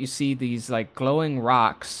 times that you see these like glowing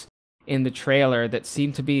rocks in the trailer that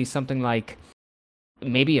seem to be something like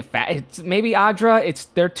maybe it's maybe Adra.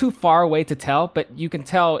 They're too far away to tell, but you can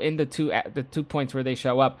tell in the 2 points where they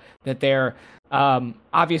show up that they're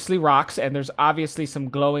obviously rocks, and there's obviously some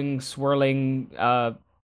glowing, swirling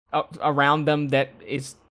around them that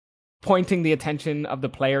is pointing the attention of the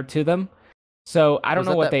player to them. So I don't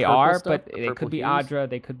know what they are, but they could be Adra.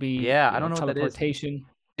 They could be I don't know teleportation. What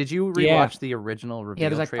that is. Did you rewatch the original reveal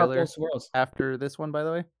there's like trailer purple swirls after this one? By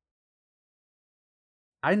the way,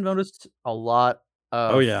 I noticed a lot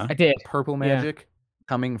of I did. purple magic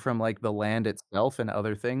coming from like the land itself and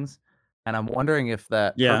other things, and I'm wondering if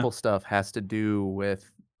that purple stuff has to do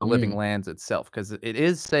with the living lands itself, because it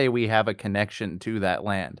is say we have a connection to that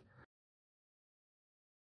land.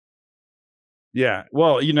 Yeah.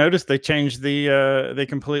 Well, you notice they changed they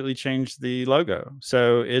completely changed the logo.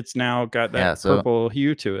 So it's now got that purple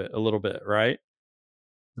hue to it a little bit, right?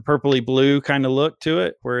 The purpley blue kind of look to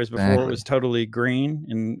it, whereas before it was totally green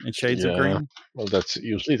and shades of green. Well, that's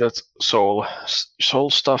soul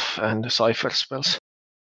stuff and cipher spells.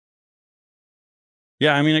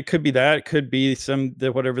 Yeah, I mean, it could be that. It could be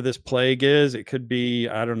whatever this plague is. It could be,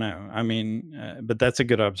 I don't know. I mean, but that's a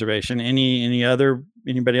good observation.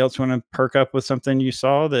 Anybody else want to perk up with something you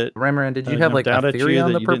saw that? Ramaran, did you have like a theory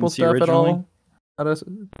on the purple stuff at all?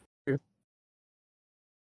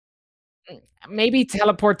 Maybe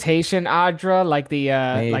teleportation, Adra, like the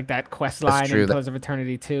like that quest line in Pillars of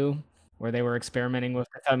Eternity 2, where they were experimenting with.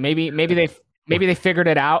 Maybe they figured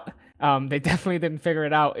it out. They definitely didn't figure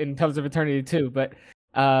it out in Pillars of Eternity 2, but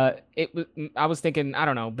I was thinking, I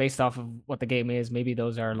don't know, based off of what the game is, maybe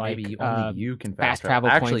those are like maybe only you can fast travel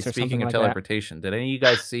Actually, points or speaking of like teleportation, did any of you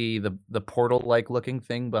guys see the portal like looking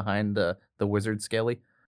thing behind the wizard Skelly?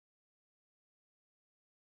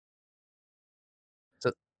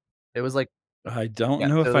 So it was like, I don't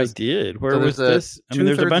know if I did. Where was there's this? I mean,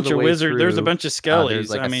 there's a bunch of wizards. There's a bunch of skellies. There's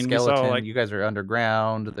like I mean, skeleton. we saw like you guys are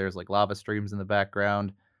underground. There's like lava streams in the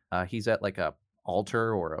background. He's at like a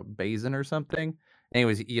altar or a basin or something.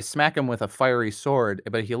 Anyways, you smack him with a fiery sword,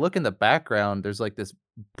 but if you look in the background, there's like this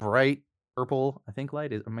bright purple, I think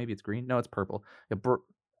light is, or maybe it's green. No, it's purple.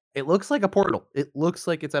 It looks like a portal. It looks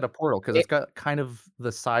like it's at a portal because it's got kind of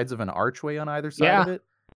the sides of an archway on either side of it,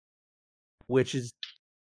 which is.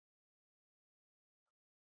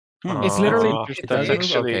 It's literally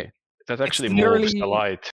that actually moves the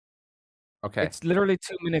light. Okay, it's literally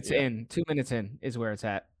 2 minutes in. 2 minutes in is where it's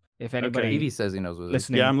at. If anybody, Evie says he knows what it is.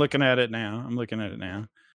 Listening. Yeah, I'm looking at it now.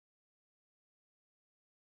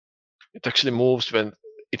 It actually moves when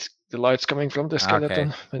the light's coming from the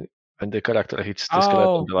skeleton. When the character hits the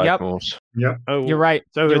skeleton, the light moves. Yeah. Oh, you're right.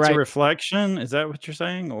 So it's a reflection. Is that what you're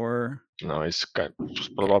saying, or no? It's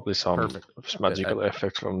probably some magical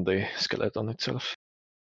effect from the skeleton itself.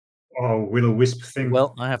 Oh, will-o-wisp thing.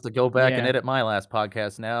 Well, I have to go back and edit my last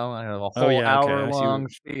podcast now. I have a whole hour-long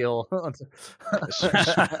spiel. Oh,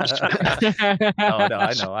 no,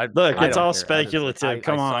 I know. Look, it's all speculative.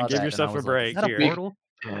 Come on, give yourself a break here. Portal?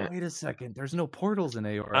 Wait a second. There's no portals in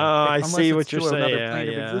Aora. Oh, I see what you're saying. Another plane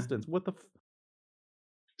of existence. What the?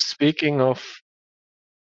 Speaking of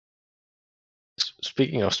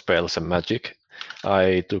spells and magic,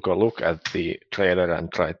 I took a look at the trailer and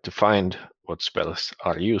tried to find what spells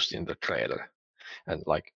are used in the trailer, and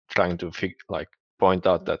like trying to point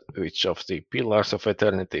out that which of the Pillars of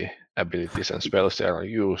Eternity abilities and spells there are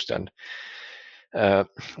used. And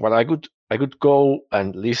what I could go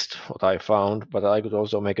and list what I found, but I could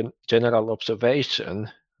also make a general observation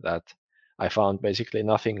that I found basically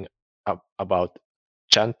nothing about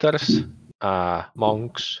chanters,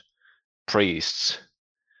 monks, priests,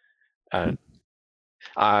 and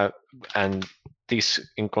this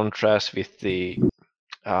in contrast with the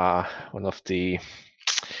one of the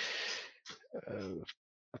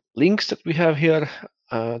links that we have here.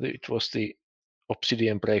 It was the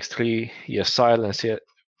Obsidian Breaks 3 Years Silence here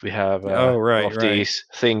we have right, all of these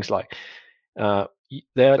things like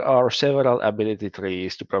there are several ability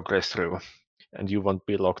trees to progress through, and you won't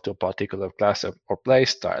be locked to a particular class or play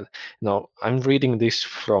style. Now, I'm reading this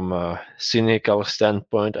from a cynical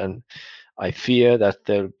standpoint, and I fear that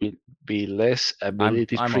there will be less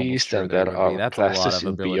ability I'm trees almost sure than there there would be. are That's a lot classes of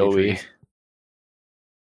in ability PoE. trees.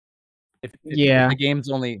 If Yeah. the game's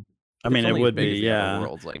only, I mean, it's it only as would big be, as the other yeah.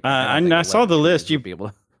 worlds. Like, I don't think I saw the 11 list. trees would be able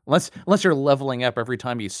to, unless you're leveling up every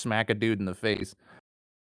time you smack a dude in the face.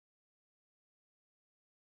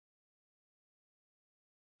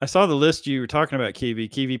 I saw the list you were talking about, Kiwi.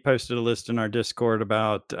 Kiwi posted a list in our Discord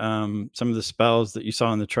about some of the spells that you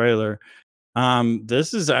saw in the trailer.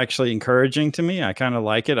 This is actually encouraging to me. I kind of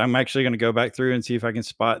like it. I'm actually going to go back through and see if I can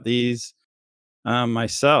spot these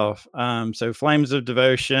myself. So Flames of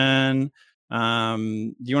Devotion.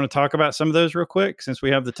 Do you want to talk about some of those real quick since we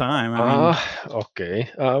have the time? I mean, Okay.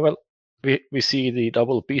 Well, we see the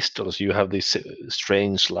double pistols. You have this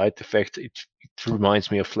strange light effect. It reminds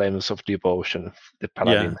me of Flames of Devotion, the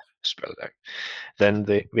paladin spell. Then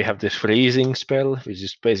we have this freezing spell, which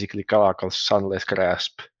is basically Carakal's Sunless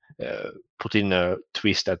Grasp. Put in a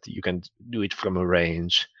twist that you can do it from a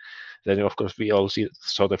range. Then, of course, we also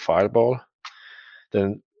saw the Fireball.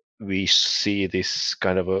 Then we see this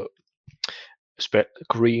kind of a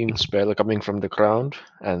green spell coming from the ground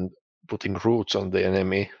and putting roots on the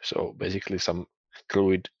enemy. So basically some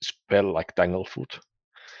druid spell like Tanglefoot.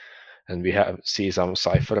 And we see some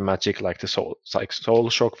cipher magic like the soul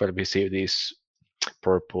shock, where we see these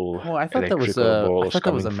purple I thought that was electrical balls a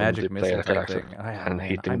coming from magic the missile player type character thing. and I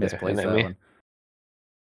hitting the misplaced that enemy. one.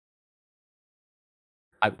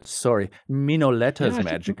 I'm sorry, Minoleta's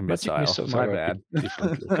magic missile. Missiles My are bad. a bit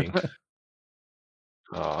different looking.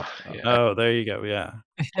 Yeah. Oh, there you go. Yeah.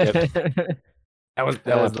 That was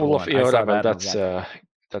the full of one. I saw well, that and I'm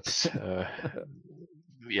that's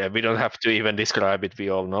yeah, we don't have to even describe it. We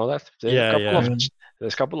all know that. Yeah,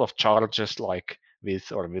 There's a couple of charges like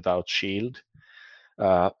with or without shield.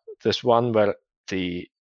 There's one where the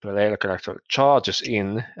player character charges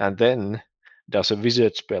in and then does a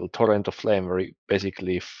wizard spell, Torrent of Flame, where he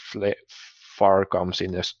basically fire comes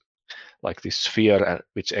in like this sphere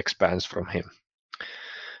which expands from him.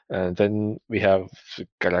 And then we have the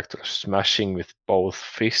character smashing with both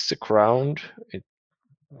fists ground. It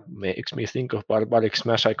makes me think of Barbaric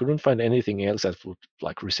Smash. I couldn't find anything else that would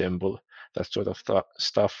like resemble that sort of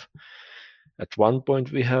stuff. At one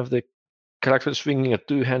point, we have the character swinging a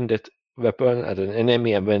two-handed weapon at an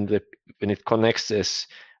enemy, and when it connects, there's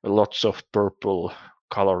lots of purple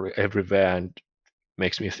color everywhere, and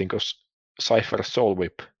makes me think of Cypher Soul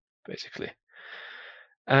Whip, basically.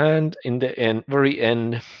 And in the very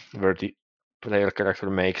end, where the player character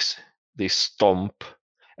makes this stomp,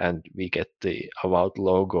 and we get the Avowed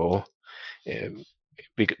logo.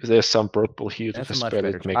 Because there's some purple hue to the spell.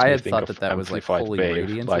 It makes I me had think thought of that was like Amplified Holy Wave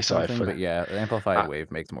Radiance by or something, Cypher. but yeah, Amplified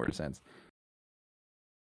Wave makes more sense.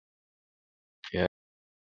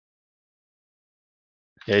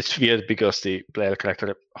 Yeah, it's weird because the player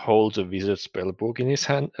character holds a wizard spell book in his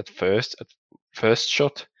hand at first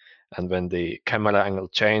shot, and when the camera angle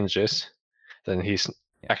changes, then he's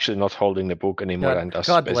actually not holding the book anymore and does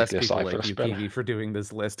God bless basically a people Cypher like you, spell. Kiwi, for doing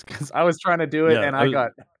this list, because I was trying to do it and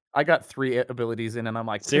I got 3 abilities in, and I'm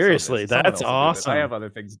like, seriously, that's awesome. I have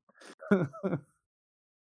other things.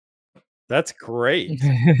 That's great.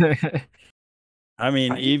 I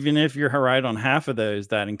mean, even if you're right on half of those,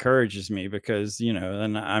 that encourages me because,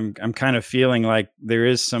 then I'm kind of feeling like there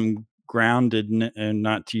is some grounded, and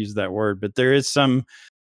not to use that word, but there is some,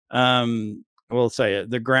 we'll say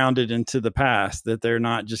it, they're grounded into the past, that they're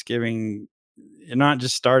not just starting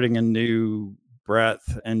a new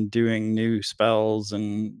breath and doing new spells.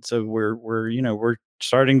 And so we're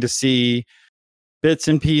starting to see bits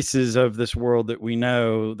and pieces of this world that we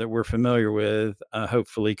know, that we're familiar with,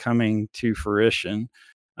 hopefully coming to fruition.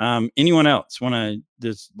 Anyone else want to,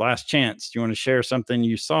 this last chance, do you want to share something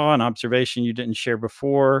you saw, an observation you didn't share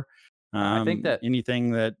before? I think that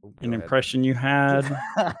anything that an impression you had.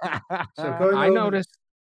 So I noticed.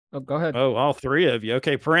 Oh, go ahead. Oh, all 3 of you.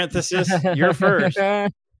 Okay, Parenthesis, you're first.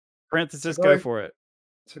 Parenthesis, go for it.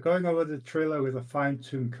 So going over the trailer with a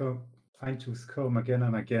fine-tooth comb again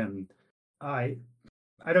and again, I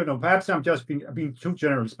don't know. Perhaps I'm just being too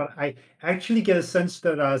generous, but I actually get a sense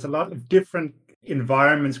that there's a lot of different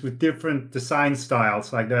environments with different design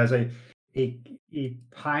styles. Like there's a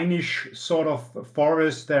pineish sort of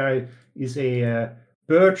forest. There is a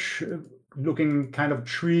birch-looking kind of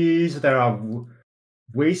trees. There are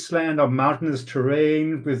wasteland or mountainous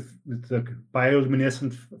terrain with the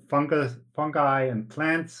bioluminescent fungi and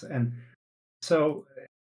plants, and so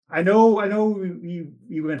I know,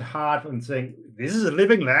 we went hard on saying this is a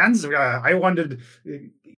living lands. I wanted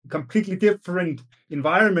completely different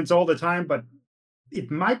environments all the time, but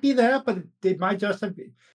it might be there, but they might just have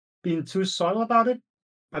been too subtle about it.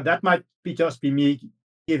 But that might just be me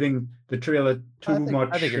giving the trailer too much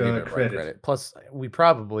I think you're giving it the right credit. credit. Plus, we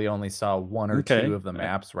probably only saw one or Okay. two of the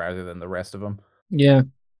maps rather than the rest of them. Yeah.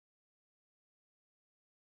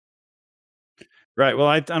 Right. Well,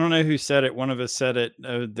 I don't know who said it. One of us said it,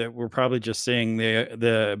 that we're probably just seeing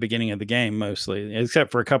the beginning of the game mostly,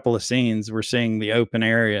 except for a couple of scenes. We're seeing the open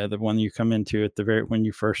area, the one you come into at the very when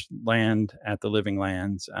you first land at the Living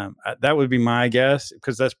Lands. That would be my guess,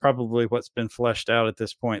 because that's probably what's been fleshed out at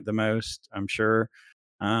this point the most, I'm sure.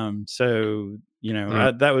 So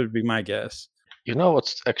that would be my guess. You know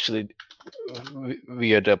what's actually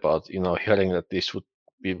weird about hearing that this would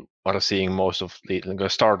be are seeing most of the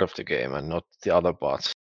start of the game and not the other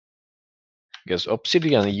parts? Because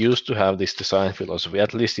Obsidian used to have this design philosophy,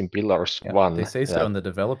 at least in Pillars 1. They say so that in the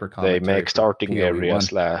developer they commentary. make starting PoE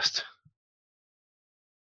areas 1. last.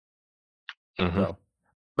 So,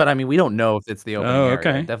 but I mean, we don't know if it's the opening area.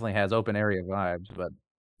 Okay. It definitely has open area vibes, but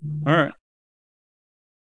All right.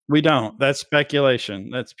 We don't. That's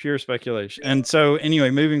speculation. That's pure speculation. And so,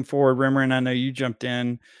 anyway, moving forward, Remeron, I know you jumped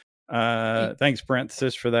in. Thanks,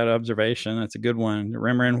 Parenthesis, for that observation. That's a good one.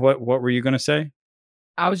 Remeron, what were you going to say?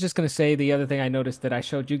 I was just gonna say the other thing I noticed that I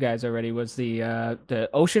showed you guys already was the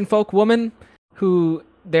ocean folk woman who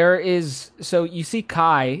there is. So you see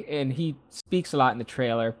Kai and he speaks a lot in the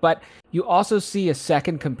trailer, but you also see a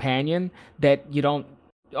second companion that you don't.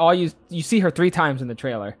 You see her 3 times in the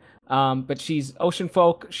trailer. But she's ocean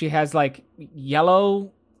folk. She has like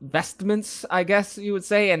yellow vestments, I guess you would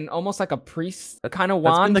say, and almost like a priest kind of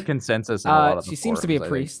that's been wand. the consensus in a lot of the She seems to be a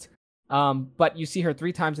forums, I think. priest. But you see her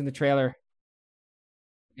 3 times in the trailer.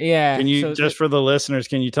 Yeah. Can you so just for the listeners,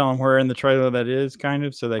 can you tell them where in the trailer that is, kind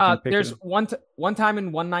of, so they can pick there's it? one time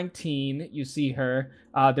in 119 you see her.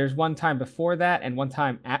 There's one time before that, and one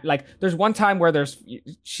time there's one time where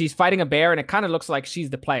she's fighting a bear, and it kind of looks like she's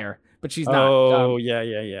the player, but she's not. Oh, yeah.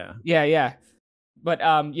 Yeah. But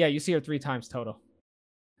yeah, you see her 3 times total.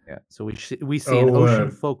 Yeah, so we see an ocean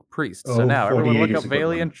folk priest. So now everyone 48 look is up a good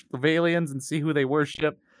one. Valians and see who they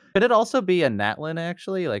worship. Could it also be a Natlin,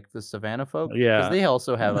 actually, like the Savannah folk? Yeah. Because they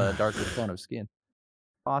also have a darker tone of skin.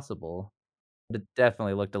 Possible. But it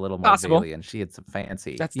definitely looked a little more Possible. Valian. She had some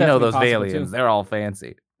fancy. That's you know definitely those possible, Valians, too. they're all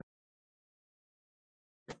fancy.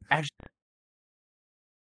 Actually,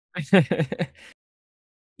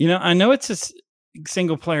 I know it's a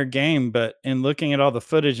single player game, but in looking at all the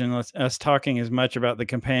footage and us talking as much about the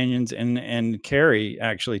companions, and Carrie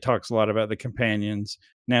actually talks a lot about the companions.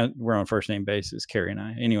 Now we're on first name basis, Carrie and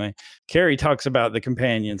I. Anyway, Carrie talks about the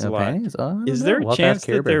companions a lot. Is there a chance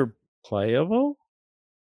that they're playable?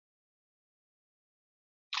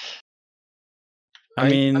 I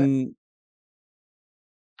mean,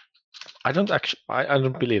 I don't actually. I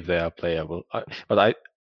don't believe they are playable. But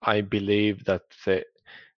I believe that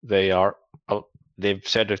they are. They've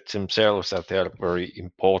said it themselves that they are a very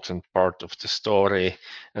important part of the story.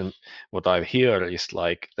 And what I hear is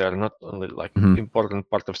like they're not only like important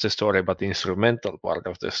part of the story, but the instrumental part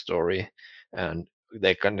of the story. And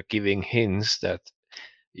they're kind of giving hints that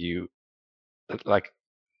you like.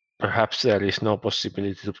 Perhaps there is no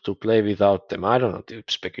possibility to play without them. I don't know,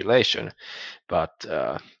 it's speculation, but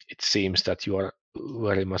it seems that you are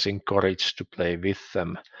very much encouraged to play with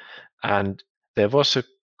them. And there was a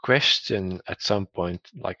question at some point,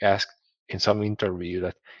 like asked in some interview,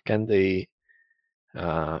 that can the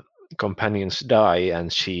companions die,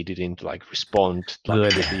 and she didn't like respond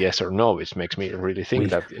like with yes or no, which makes me really think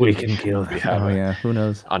that we can kill them. we have who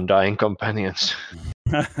knows? undying companions.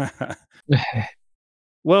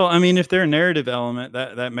 well, I mean, if they're a narrative element,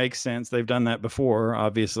 that makes sense. They've done that before.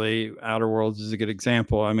 Obviously, Outer Worlds is a good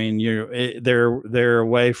example. I mean, they're a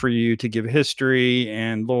way for you to give history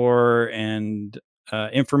and lore and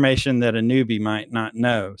information that a newbie might not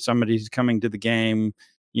know. Somebody's coming to the game,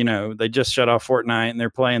 they just shut off Fortnite and they're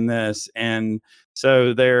playing this, and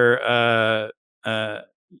so they're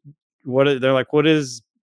what is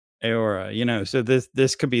Aora? So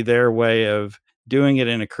this could be their way of doing it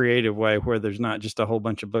in a creative way where there's not just a whole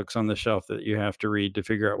bunch of books on the shelf that you have to read to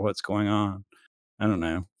figure out what's going on. I don't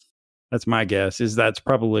know. That's my guess, is that's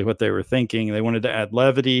probably what they were thinking. They wanted to add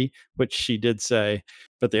levity, which she did say,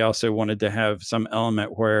 but they also wanted to have some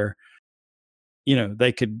element where,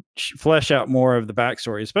 they could flesh out more of the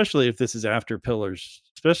backstory, especially if this is after Pillars,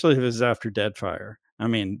 especially if this is after Deadfire. I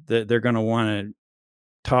mean, they're going to want to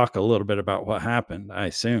talk a little bit about what happened, I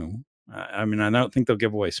assume. I mean, I don't think they'll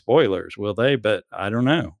give away spoilers, will they? But I don't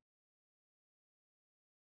know.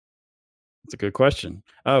 It's a good question.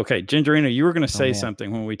 Okay, Gingerino, you were going to say man.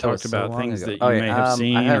 something when we That was talked so about long things ago. that you may have I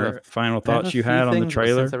seen have or final I have thoughts a you few had on the things, but since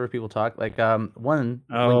trailer. ever people talk, like one when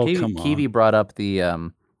Oh, come on. Kiwi brought up the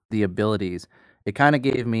abilities, it kind of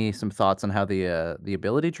gave me some thoughts on how the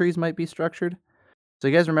ability trees might be structured. So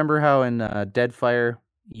you guys remember how in Deadfire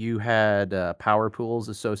you had power pools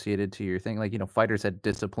associated to your thing, like fighters had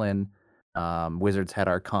discipline, wizards had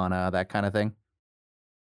arcana, that kind of thing.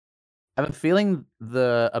 I have a feeling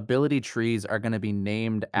the ability trees are going to be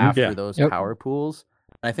named after Yeah. those Yep. power pools.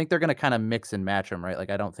 And I think they're going to kind of mix and match them, right? Like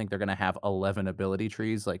I don't think they're going to have 11 ability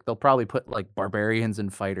trees. Like they'll probably put like barbarians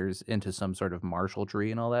and fighters into some sort of martial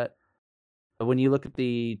tree and all that. But when you look at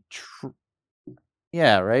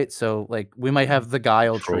yeah, right. So like we might have the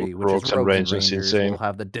guile tree, which is Rogues and rogues and Rangers rangers. We'll insane.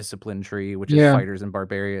 have the discipline tree, which is Yeah. fighters and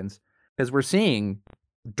barbarians. Because we're seeing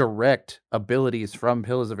direct abilities from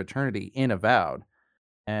Pillars of Eternity in Avowed.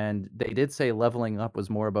 And they did say leveling up was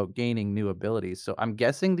more about gaining new abilities. So I'm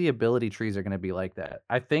guessing the ability trees are going to be like that.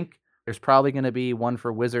 I think there's probably going to be one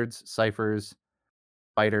for wizards, ciphers,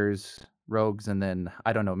 fighters, rogues, and then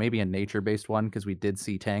I don't know, maybe a nature-based one because we did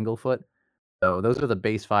see Tanglefoot. So those are the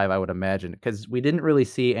base 5 I would imagine because we didn't really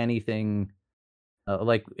see anything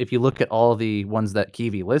like if you look at all the ones that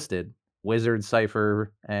Kiwi listed, wizard,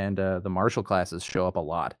 cipher, and the martial classes show up a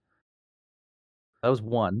lot. That was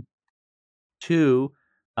one. 2,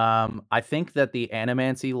 I think that the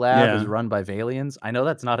Animancy lab is Yeah. run by Valians. I know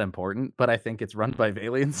that's not important, but I think it's run by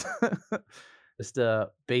Valians. Just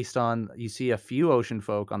based on you see a few ocean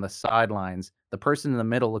folk on the sidelines. The person in the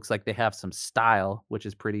middle looks like they have some style, which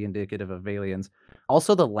is pretty indicative of Valians.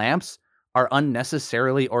 Also, the lamps are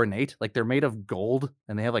unnecessarily ornate. Like they're made of gold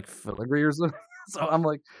and they have like filigree or something. So I'm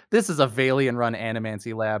like, this is a Valian run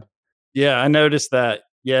Animancy lab. Yeah, I noticed that.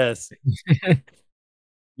 Yes.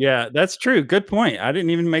 Yeah, that's true. Good point. I didn't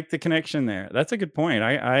even make the connection there. That's a good point.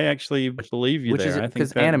 I actually believe you Which is there. I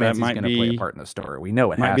because think that Animancy is might going to play a be part in the story. We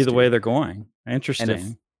know it might has be the to. way they're going. And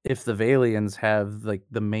Interesting. if the Valians have like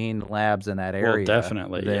the main labs in that area,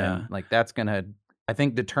 definitely, then yeah. like that's gonna I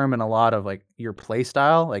think determine a lot of like your play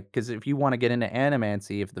style. Like because if you want to get into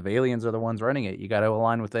Animancy, if the Valians are the ones running it, you got to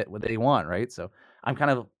align with it what they want, right? So I'm kind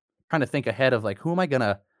of trying to think ahead of like who am I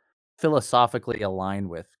gonna philosophically align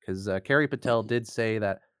with? Because Carrie Patel did say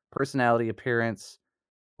that personality, appearance,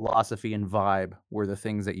 philosophy, and vibe were the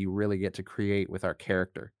things that you really get to create with our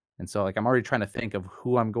character. And so, like, I'm already trying to think of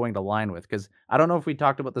who I'm going to line with because I don't know if we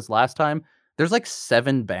talked about this last time. There's like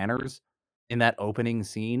 7 banners in that opening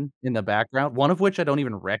scene in the background, one of which I don't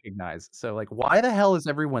even recognize. So, like, why the hell is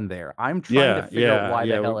everyone there? I'm trying to figure out why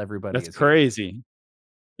the hell everybody That's is here. crazy.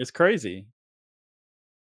 It's crazy.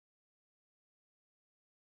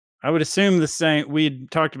 I would assume the same.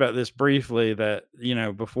 We'd talked about this briefly that,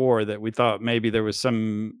 before that we thought maybe there was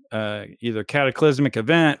some either cataclysmic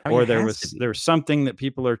event I mean, or it has to be. there's something that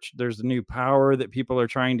there's a new power that people are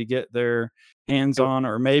trying to get their hands So- on,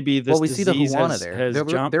 or maybe this Well, we see the disease Huana has there.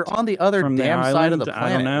 jumped They're on the other from the damn side of the island. planet.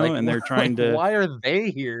 I don't know, Like, and they're trying to. why are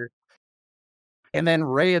they here? And then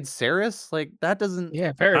Ray and Saris, like that doesn't.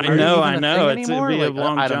 Yeah, very I Are they know, even I a know. thing It'd anymore? be a Like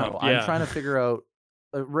long I don't jump. know. I'm Yeah. trying to figure out.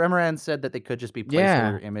 Remoran said that they could just be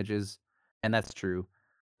placeholder images, and that's true.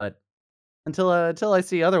 But until I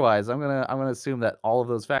see otherwise, I'm gonna assume that all of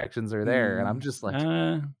those factions are there, and I'm just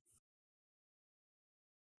like,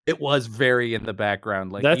 it was very in the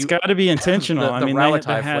background. Like that's got to be intentional. the I mean, they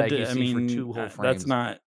Ralatai had flag to. you I see for mean, 2 whole that's frames.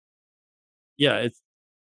 not. Yeah, it's.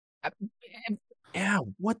 Yeah,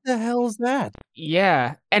 what the hell is that?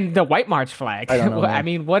 Yeah, and the White March flag. I don't know, I man.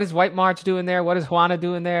 mean, what is White March doing there? What is Juana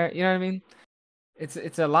doing there? You know what I mean?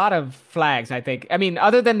 It's a lot of flags, I think. I mean,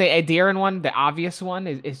 other than the Adiran one, the obvious one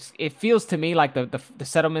is it feels to me like the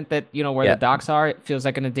settlement that where Yeah. the docks are. It feels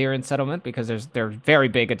like an Adiran settlement because they're very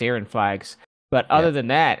big Adiran flags. But other than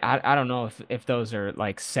that, I don't know if those are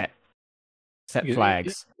like set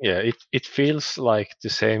flags. It feels like the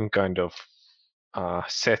same kind of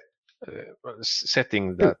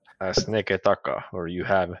setting that as Neketaka, where you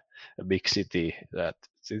have a big city that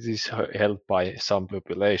it is held by some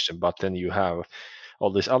population, but then you have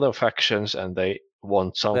all these other factions and they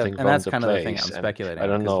want something And from that's the kind of the thing place. I'm And speculating I on,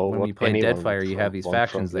 don't 'cause know when what we play anyone Deadfire, you have these want from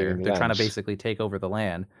factions there. Living They're trying to Lands. basically take over the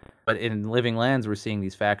land. But in Living Lands, we're seeing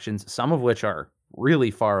these factions, some of which are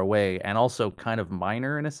really far away and also kind of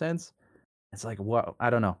minor in a sense. It's like, what?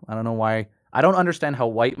 I don't know. I don't know why. I don't understand how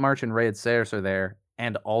White March and Raid Saris are there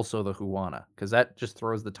and also the Huana, because that just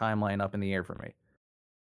throws the timeline up in the air for me.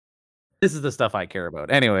 This is the stuff I care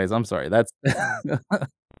about. Anyways, I'm sorry. That's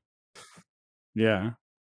Yeah.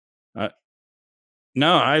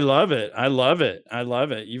 No, I love it. I love it. I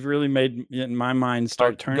love it. You've really made my mind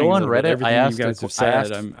start turning Go a on little bit. Reddit. I Everything you asked guys have I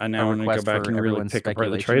said, asked I a now want to go request back for and really everyone's pick apart the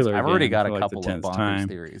speculations. trailer I've already again got for a like the couple of 10th bonkers time.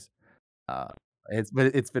 theories.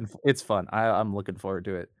 It's fun. I'm looking forward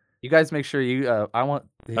to it. You guys make sure you I want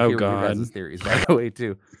to Oh hear your guys' God. theories, by the way,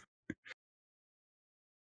 too.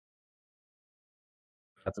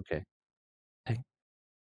 That's okay.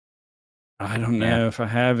 I don't Yeah. know if I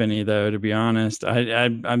have any though, to be honest.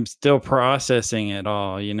 I'm still processing it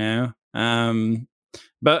all, you know.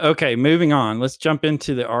 But okay, moving on. Let's jump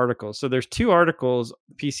into the articles. So there's 2 articles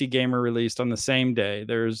PC Gamer released on the same day.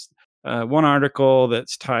 There's one article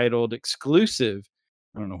that's titled "Exclusive."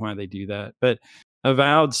 I don't know why they do that, but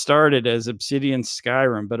Avowed started as Obsidian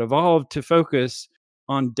Skyrim, but evolved to focus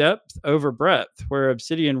on depth over breadth, where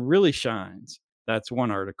Obsidian really shines. That's one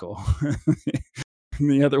article.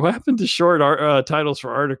 The other, what happened to short titles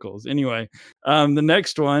for articles? Anyway, the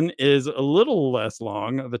next one is a little less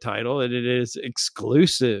long of a title, and it is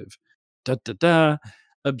exclusive. Da da da.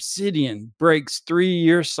 Obsidian breaks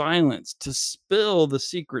 3-year silence to spill the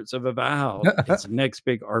secrets of Avowed. Its next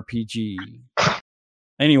big RPG.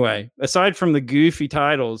 Anyway, aside from the goofy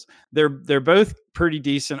titles, they're both pretty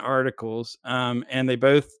decent articles, and they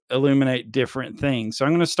both illuminate different things. So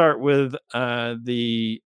I'm going to start with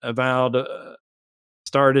the Avowed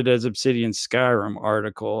started as Obsidian Skyrim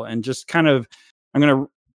article, and just kind of I'm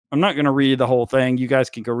not going to read the whole thing. You guys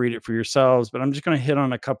can go read it for yourselves, but I'm just going to hit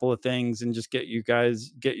on a couple of things and just get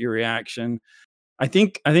your reaction. I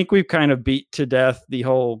think we've kind of beat to death the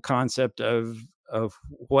whole concept of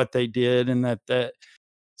what they did, and that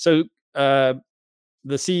so the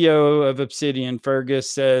CEO of Obsidian,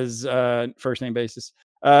 Fergus, says, first name basis,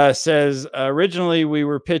 says, originally we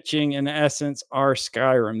were pitching, in essence, our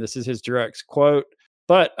Skyrim. This is his direct quote.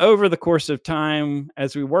 But over the course of time,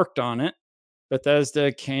 as we worked on it,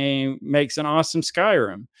 Bethesda makes an awesome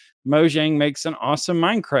Skyrim. Mojang makes an awesome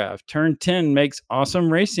Minecraft. Turn 10 makes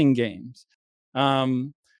awesome racing games.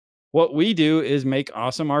 What we do is make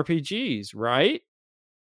awesome RPGs, right?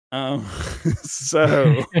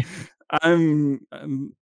 So I'm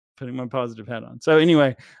putting my positive hat on. So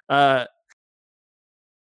anyway, I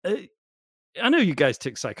know you guys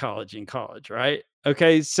took psychology in college, right?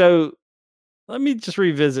 Okay, so let me just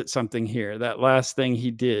revisit something here. That last thing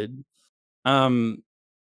he did. There's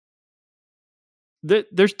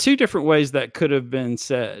 2 different ways that could have been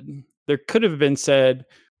said. There could have been said,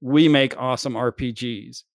 "We make awesome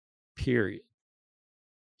RPGs." Period.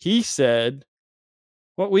 He said,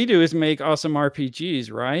 "What we do is make awesome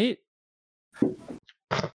RPGs, right?"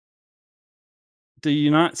 Do you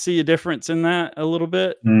not see a difference in that a little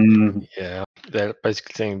bit? Yeah, they're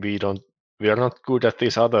basically saying we are not good at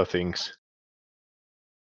these other things.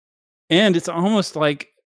 And it's almost like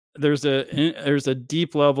there's a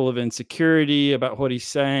deep level of insecurity about what he's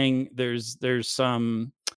saying. There's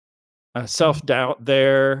some self-doubt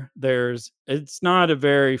there. It's not a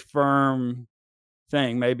very firm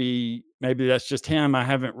thing. Maybe that's just him. I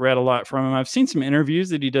haven't read a lot from him. I've seen some interviews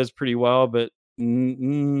that he does pretty well, but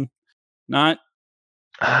not.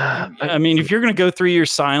 I mean, if you're going to go 3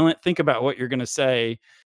 years silent, think about what you're going to say,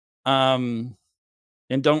 and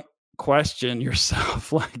don't question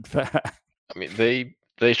yourself like that. I mean, they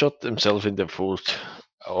shot themselves in the foot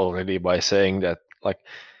already by saying that, like,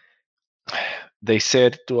 they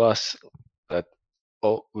said to us that,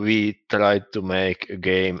 oh, we tried to make a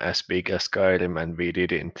game as big as Skyrim and we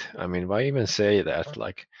didn't. I mean, why even say that?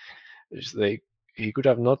 Like, he could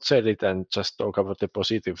have not said it and just talk about the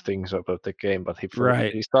positive things about the game, but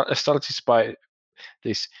Right. he starts by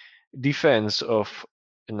this defense of,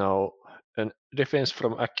 an defense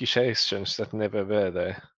from accusations that never were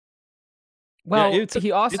there. Well, it's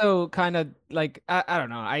he also kind of like I don't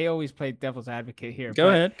know. I always play devil's advocate here. Go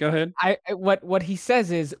ahead. What he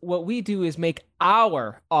says is what we do is make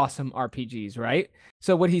our awesome RPGs, right?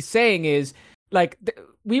 So what he's saying is like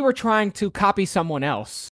we were trying to copy someone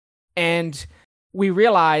else, and we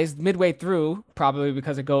realized midway through, probably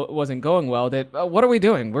because it wasn't going well, that what are we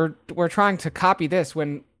doing? We're trying to copy this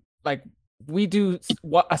when like we do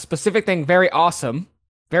a specific thing very awesome,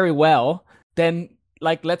 very well. Then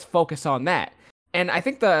like let's focus on that. And I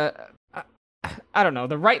think I don't know,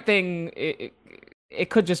 the right thing it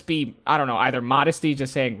could just be, I don't know, either modesty,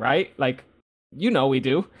 just saying right, like we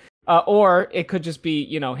do, or it could just be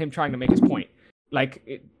him trying to make his point.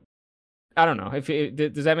 Like I don't know if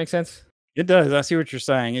does that make sense. It does. I see what you're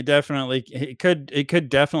saying. It could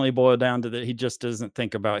definitely boil down to that he just doesn't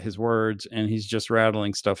think about his words and he's just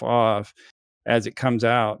rattling stuff off as it comes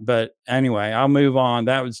out. But anyway, I'll move on.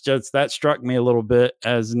 That struck me a little bit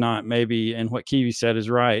as not maybe, and what Kiwi said is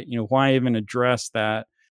right. Why even address that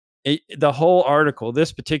the whole article,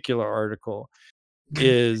 this particular article,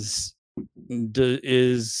 is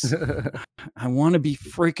I want to be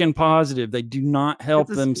freaking positive. They do not help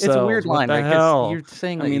themselves. It's a weird what line, the right? 'Cause hell? you're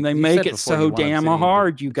saying I that mean, they you make said it before you so want damn Obsidian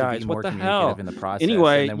hard, you to guys. be What more the communicative hell? in the process.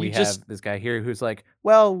 Anyway, and then we you have just this guy here who's like,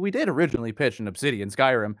 well, we did originally pitch an Obsidian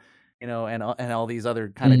Skyrim, and all these other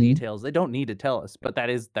kind of details. They don't need to tell us, but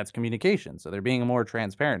that's communication. So they're being more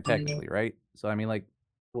transparent technically, right? So I mean, like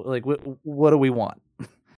what do we want?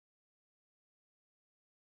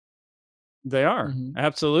 they are Mhm.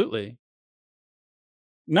 absolutely.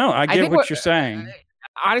 No, I I get think what you're saying.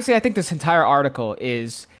 honestly, I think this entire article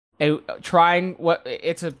is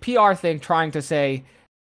it's a PR thing trying to say,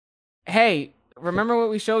 hey, remember what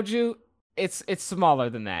we showed you? It's smaller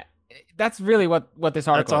than that. That's really what this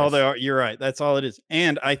article That's all is. they are. You're right. That's all it is.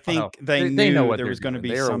 And I think They they know knew what there they're was going to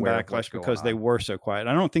doing. be They're some aware of what's backlash going because they on. were so quiet.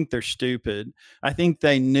 I don't think they're stupid. I think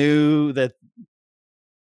they knew that.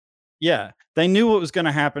 Yeah, they knew what was going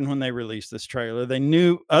to happen when they released this trailer. They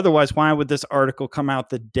knew, otherwise, why would this article come out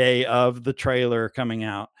the day of the trailer coming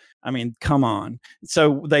out? I mean, come on.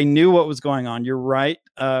 So they knew what was going on. You're right,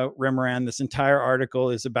 Remoran. This entire article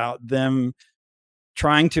is about them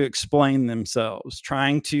trying to explain themselves,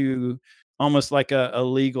 trying to almost like a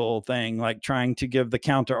legal thing, like trying to give the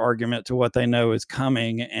counter argument to what they know is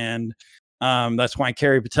coming. And that's why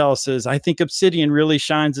Carrie Patel says, I think Obsidian really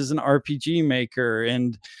shines as an RPG maker,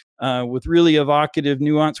 and with really evocative,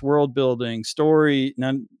 nuanced world building, stories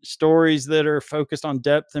that are focused on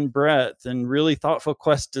depth and breadth, and really thoughtful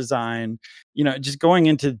quest design. Just going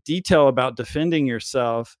into detail about defending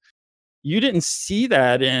yourself. You didn't see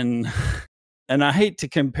that in and I hate to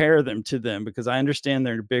compare them to them because I understand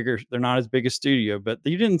they're not as big a studio, but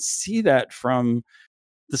you didn't see that from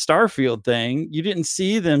the Starfield thing. You didn't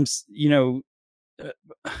see them,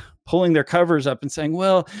 pulling their covers up and saying,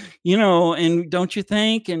 well, and don't you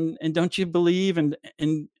think, and don't you believe, and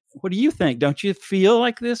what do you think? Don't you feel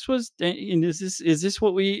like this was, and is this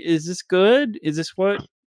good? Is this what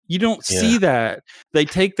you don't see Yeah. that? They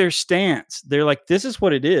take their stance. They're like, this is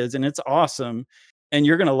what it is, and it's awesome, and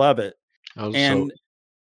you're going to love it. Also, And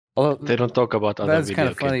Although they don't talk about other that's kind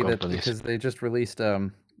video of game funny that companies. because they just released True.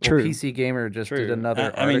 PC Gamer just did True.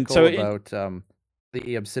 another I mean, article so about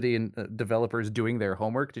the Obsidian developers doing their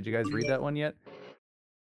homework. Did you guys read that one yet?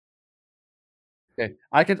 Okay,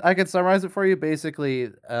 I could summarize it for you. Basically,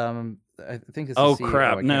 I think it's the Oh CEO.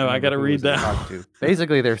 crap! I can't No, I remember got to who it read was they were that. talking to.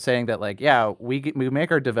 Basically, they're saying that like, yeah, we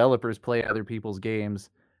make our developers play other people's games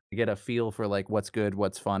to get a feel for like what's good,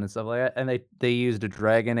 what's fun, and stuff like that. And they used a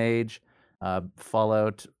Dragon Age,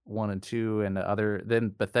 Fallout 1 and 2, and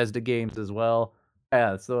then Bethesda games as well.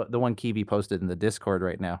 Yeah, it's the one Kiwi posted in the Discord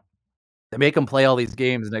right now. They make them play all these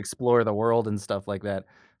games and explore the world and stuff like that.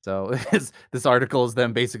 So this article is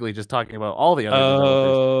them basically just talking about all the other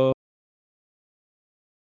developers. Oh.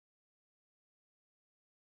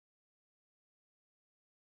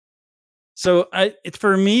 So it's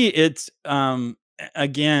for me. It's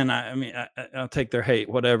again. I mean, I'll take their hate,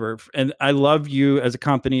 whatever. And I love you as a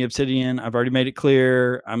company, Obsidian. I've already made it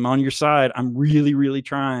clear. I'm on your side. I'm really, really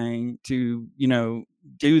trying to,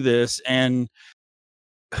 do this. And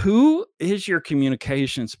who is your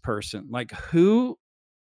communications person? Like who?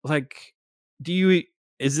 Like, do you?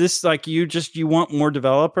 Is this like you want more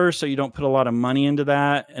developers so you don't put a lot of money into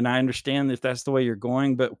that? And I understand if that's the way you're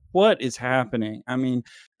going, but what is happening? I mean,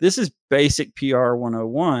 this is basic PR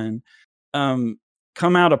 101.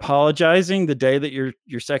 Come out apologizing the day that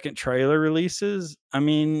your second trailer releases. I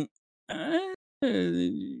mean,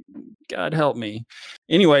 God help me.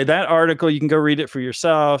 Anyway, that article, you can go read it for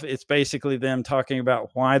yourself. It's basically them talking about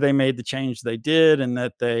why they made the change they did, and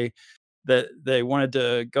that they wanted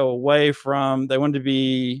to go away from, they wanted to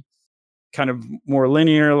be kind of more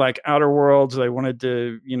linear like Outer Worlds. They wanted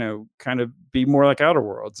to, kind of be more like Outer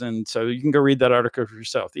Worlds. And so you can go read that article for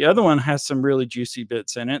yourself. The other one has some really juicy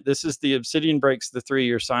bits in it. This is the Obsidian breaks the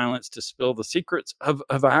 3-year silence to spill the secrets of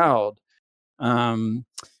Avowed. And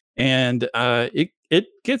it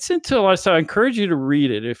gets into a lot of stuff. I encourage you to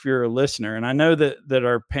read it if you're a listener. And I know that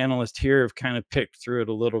our panelists here have kind of picked through it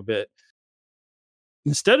a little bit.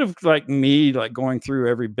 Instead of like me like going through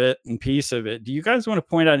every bit and piece of it, do you guys want to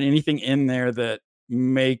point out anything in there that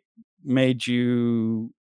made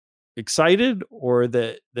you excited, or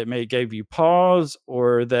that may gave you pause,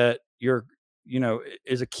 or that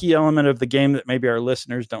is a key element of the game that maybe our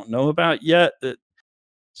listeners don't know about yet, that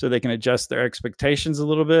so they can adjust their expectations a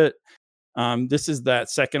little bit? This is that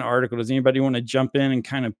second article. Does anybody want to jump in and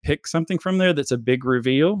kind of pick something from there that's a big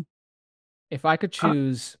reveal? If I could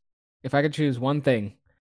choose one thing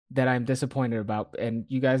that I'm disappointed about, and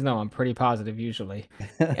you guys know I'm pretty positive usually,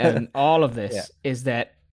 and all of this is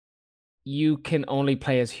that you can only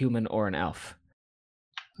play as human or an elf.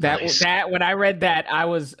 Nice. That when I read that, I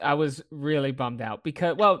was really bummed out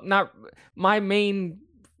because, well, not my main,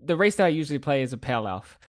 the race that I usually play is a pale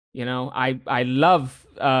elf. You know, I love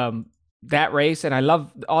that race, and I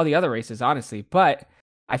love all the other races, honestly. But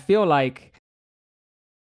I feel like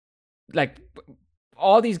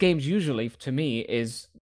all these games usually to me is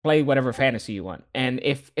play whatever fantasy you want, and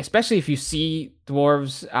especially if you see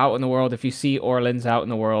dwarves out in the world, if you see Orlins out in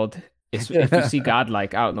the world, if you see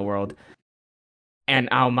godlike out in the world, and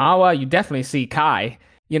Aomawa, you definitely see Kai.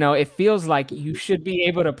 You know, it feels like you should be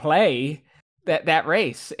able to play that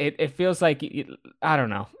race. It feels like I don't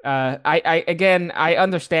know. I again, I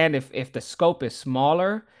understand if the scope is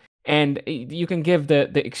smaller, and you can give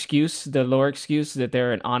the excuse, the lore excuse that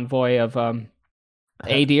they're an envoy of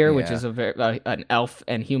Adir, which is an elf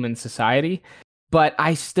and human society. But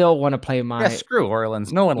I still want to play my screw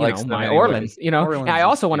Orlins. No one likes them my anyways. Orlin. Orlins and I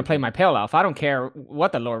also want to stupid. play my pale elf. I don't care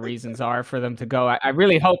what the lore reasons are for them to go. I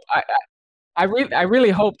really hope I really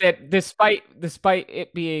hope that despite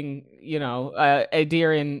it being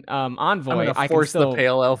Adirian envoy, I can still the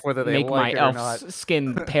pale elf whether they make like my it or not. elf's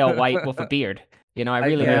skin pale white with a beard. You know, I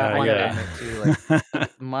really I want get that. it too.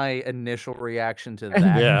 Like my initial reaction to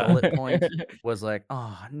that bullet point was like,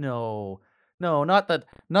 oh no, not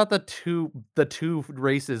the two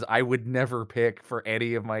races I would never pick for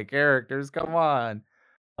any of my characters. Come on.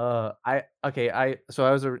 So I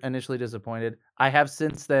was initially disappointed. I have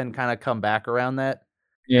since then kind of come back around that.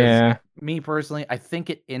 Yeah. Me personally, I think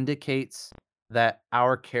it indicates that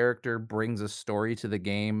our character brings a story to the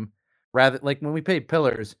game. Rather, like when we played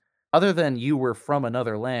Pillars, other than you were from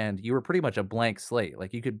another land, you were pretty much a blank slate.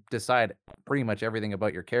 Like you could decide pretty much everything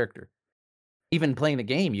about your character. Even playing the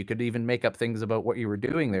game, you could even make up things about what you were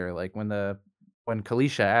doing there. Like when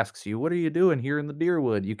Kalisha asks you, "What are you doing here in the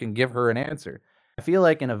Deerwood?" You can give her an answer. I feel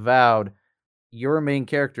like in Avowed, your main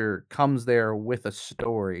character comes there with a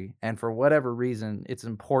story, and for whatever reason, it's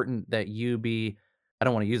important that you be, I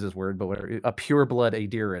don't want to use this word, but whatever, a pure blood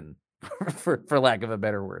Adiran, for lack of a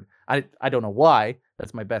better word. I don't know why.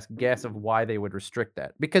 That's my best guess of why they would restrict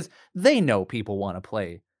that. Because they know people want to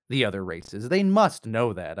play the other races. They must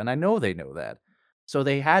know that, and I know they know that. So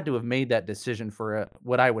they had to have made that decision for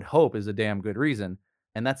what I would hope is a damn good reason.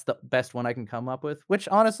 And that's the best one I can come up with, which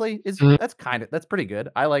honestly is Mm. that's pretty good.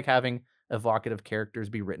 I like having evocative characters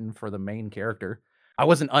be written for the main character. I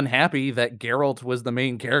wasn't unhappy that Geralt was the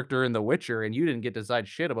main character in The Witcher and you didn't get to decide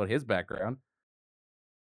shit about his background.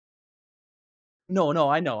 No,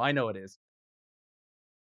 I know it is.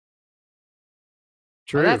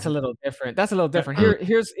 True. That's a little different. That's a little different. Mm.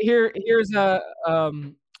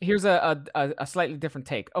 Here's a slightly different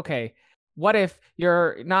take. Okay, what if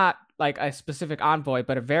you're not like a specific envoy,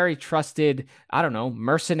 but a very trusted, I don't know,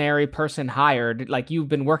 mercenary person hired? Like you've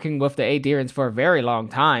been working with the Adirans for a very long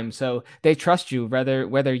time, so they trust you,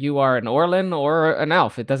 whether you are an Orlin or an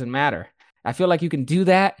elf. It doesn't matter. I feel like you can do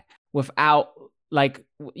that without, like,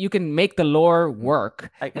 you can make the lore work.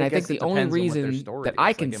 I And I think guess it the only depends on what their reason story that I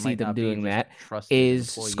is. can Like, it see might them not be doing just that trusted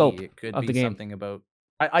is employee. scope It could of be the game. something about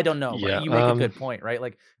I don't know, Yeah, but you make a good point, right?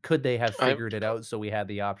 Like, could they have I figured it out so we had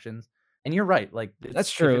the options? And you're right. Like,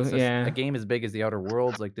 That's if true. it's Yeah. a game as big as the Outer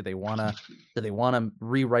Worlds, like, do they wanna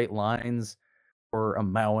rewrite lines for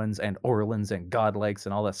Amauans and Orlins and Godlikes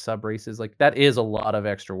and all the sub races? Like, that is a lot of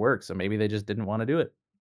extra work. So maybe they just didn't want to do it.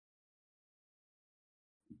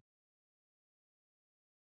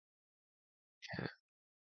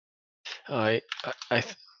 I I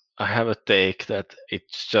th- I have a take that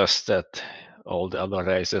it's just that all the other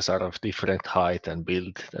races are of different height and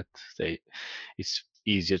build, that it's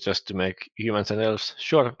easier just to make humans and elves.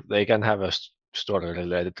 Sure, they can have a story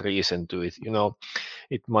related reason to it.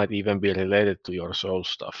 It might even be related to your soul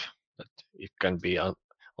stuff. That it can be on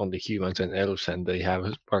the humans and elves, and they have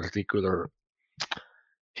a particular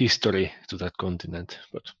history to that continent.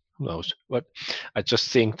 But who knows? But I just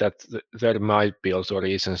think that there might be also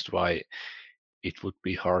reasons why it would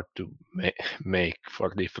be hard to make for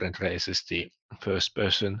different races the first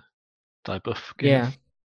person type of game. Yeah.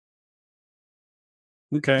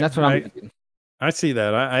 Okay. That's what I'm thinking. I see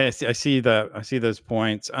that. I see that. I see those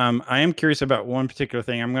points. I am curious about one particular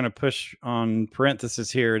thing. I'm going to push on parenthesis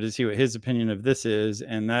here to see what his opinion of this is,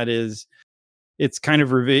 and that is, it's kind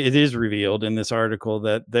of it is revealed in this article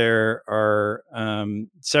that there are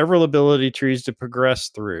several ability trees to progress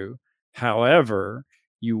through. However,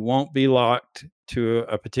 you won't be locked to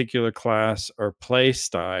a particular class or play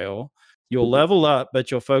style. You'll level up,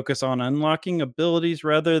 but you'll focus on unlocking abilities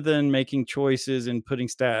rather than making choices and putting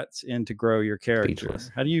stats in to grow your character.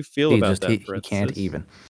 Speechless. How do you feel about that? He can't even.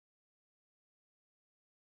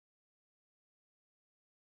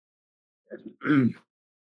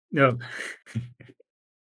 No.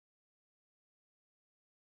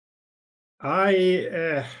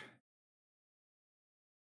 I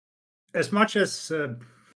as much as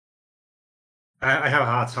I have a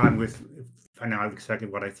hard time with finding out exactly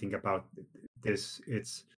what I think about this.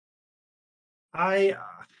 It's I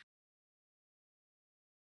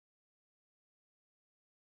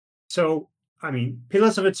so I mean,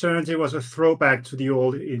 Pillars of Eternity was a throwback to the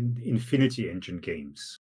old Infinity Engine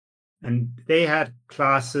games, and they had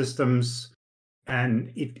class systems,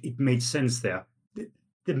 and it made sense there.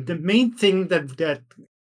 The main thing that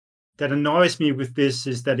annoys me with this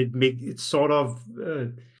is that it sort of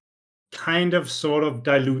kind of sort of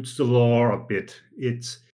dilutes the lore a bit.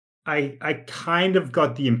 I kind of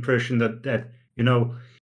got the impression that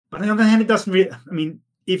but on the other hand, it doesn't really. I mean,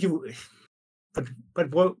 if you but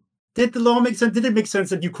what did the law make sense? Did it make sense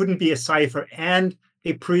that you couldn't be a cipher and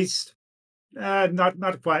a priest?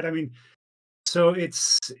 Not quite. I mean, so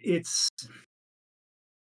it's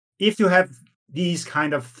if you have these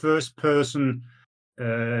kind of first person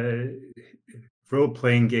role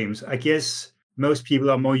playing games, I guess most people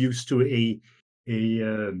are more used to a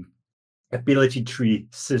ability tree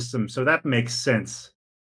system, so that makes sense.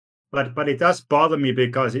 But it does bother me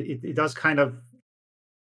because it does kind of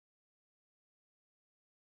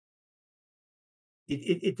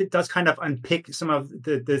it does kind of unpick some of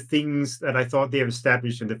the things that I thought they have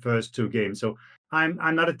established in the first two games. So I'm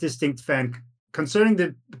not a distinct fan. Concerning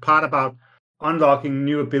the part about unlocking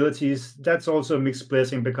new abilities, that's also a mixed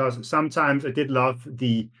blessing because sometimes I did love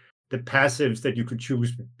the passives that you could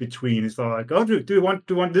choose between. It's like, oh, do you want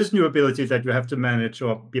this new ability that you have to manage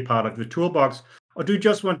or be part of the toolbox, or do you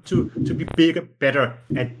just want to be bigger, better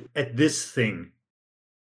at this thing?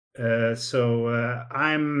 I'm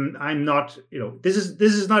not, this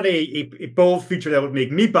is not a bold feature that would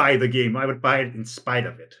make me buy the game. I would buy it in spite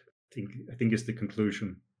of it. I think is the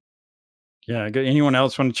conclusion. Yeah. Good. Anyone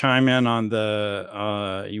else want to chime in on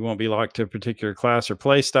the you won't be locked to a particular class or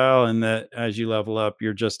play style, and that as you level up,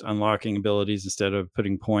 you're just unlocking abilities instead of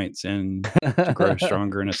putting points in to grow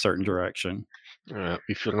stronger in a certain direction?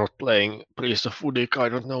 If you're not playing Priest of Udik, I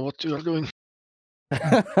don't know what you're doing.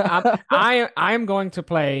 I am going to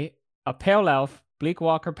play a Pale Elf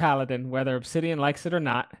Bleakwalker Paladin, whether Obsidian likes it or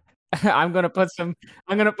not. I'm gonna put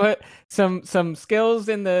some skills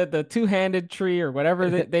in the two-handed tree or whatever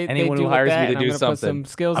they Anyone do who with hires that. me to And I'm do gonna put some something,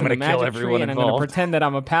 skills I'm in the gonna kill magic tree, everyone and I'm gonna involved. pretend that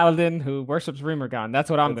I'm a paladin who worships Remergon. That's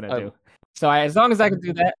what I'm That's- gonna do. So as long as I can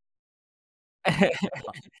do that.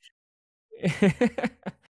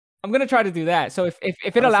 I'm gonna try to do that. So if it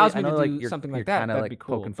Honestly, allows I me know, to like, do you're something you're like that, kinda, that'd like, be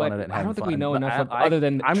cool. poking fun But at it and I don't having think we fun, know but enough I other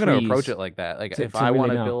than I'm gonna approach trees it like that. Like, to if I really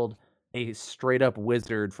wanna know. build a straight up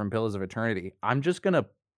wizard from Pillars of Eternity, I'm gonna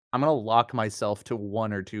lock myself to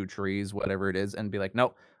one or two trees, whatever it is, and be like,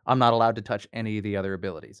 "Nope, I'm not allowed to touch any of the other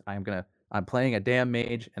abilities. I'm playing a damn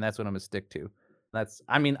mage, and that's what I'm gonna stick to."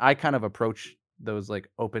 I mean, I kind of approach those, like,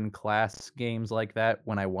 open class games like that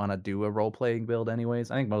when I wanna do a role-playing build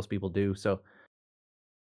anyways. I think most people do, so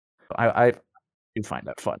I do find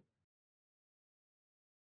that fun.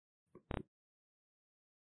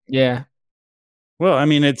 Yeah. Well, I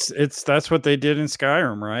mean, it's that's what they did in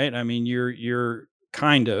Skyrim, right? I mean, you're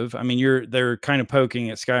kind of, I mean, they're kind of poking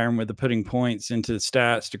at Skyrim with the putting points into the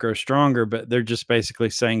stats to grow stronger, but they're just basically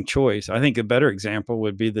saying choice. I think a better example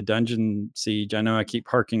would be the Dungeon Siege. I know I keep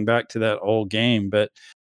harking back to that old game, but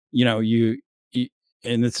you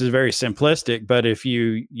and this is very simplistic, but if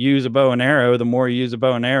you use a bow and arrow, the more you use a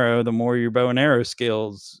bow and arrow, the more your bow and arrow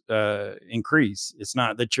skills increase. It's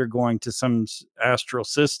not that you're going to some astral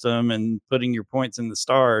system and putting your points in the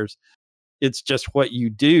stars. It's just what you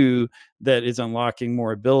do that is unlocking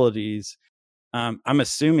more abilities. I'm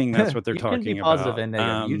assuming that's what they're You can be talking positive about. and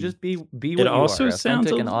negative. You just be It what you also are, sounds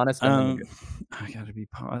authentic and honest, and then you're good. I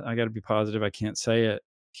gotta be positive. I can't say it.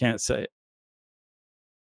 Can't say it.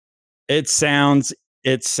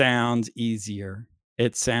 It sounds easier.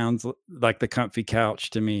 It sounds like the comfy couch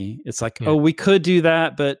to me. It's like, Yeah. "Oh, we could do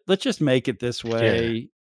that, but let's just make it this Yeah. way."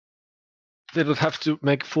 They don't have to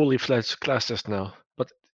make fully fledged classes now,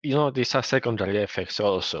 but this has secondary effects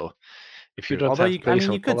also. If you True. don't Although have I base mean,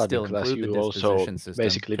 or you could paladin still class, include the you also disposition system,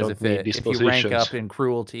 basically 'cause don't need if you rank dispositions. up in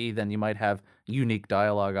cruelty, then you might have unique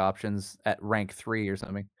dialogue options at rank 3 or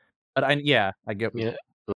something. But I get Yeah,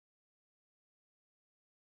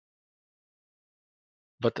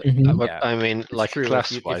 but Mhm. but yeah, I mean, it's like true. If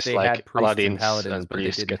class-wise, they had like priests and paladins paladins, and but they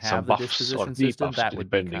priests didn't get some have the buffs or disposition system, debuffs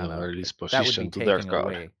depending on their that would be disposition to their taking card.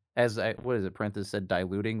 away. What is it, Prentice said,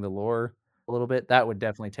 diluting the lore a little bit? That would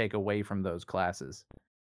definitely take away from those classes.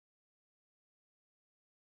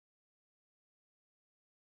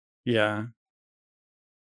 Yeah.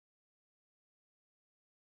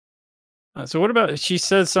 So what about she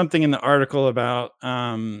says something in the article about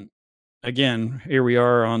again, here we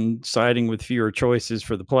are on siding with fewer choices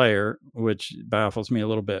for the player, which baffles me a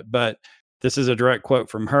little bit. But this is a direct quote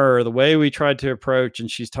from her. The way we tried to approach, and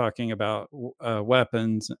she's talking about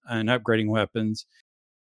weapons and upgrading weapons,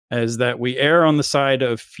 is that we err on the side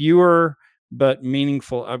of fewer but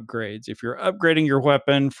meaningful upgrades. If you're upgrading your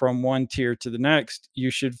weapon from one tier to the next,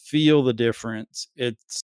 you should feel the difference.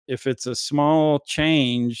 It's if it's a small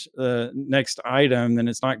change, next item, then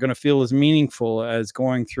it's not going to feel as meaningful as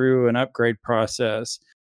going through an upgrade process,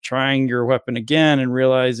 trying your weapon again and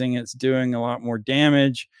realizing it's doing a lot more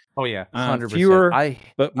damage. Oh yeah, 100%. Fewer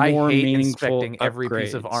but I more hate meaningful inspecting every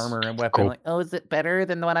piece of upgrades. armor and weapon. Cool. Like, oh, is it better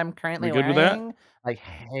than the one I'm currently We good with that? wearing? I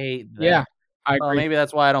hate that. Yeah, I Well, agree. maybe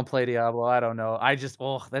that's why I don't play Diablo. I don't know. I just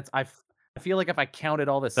I feel like if I counted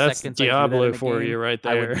all the That's seconds I do that Diablo in a for game, you right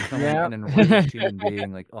I would there. become Yeah. an enraged human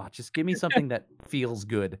being. Like, oh, just give me something that feels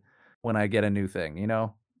good when I get a new thing, you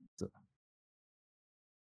know? So,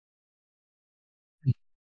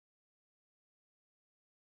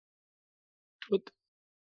 But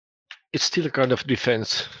it's still a kind of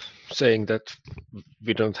defense saying that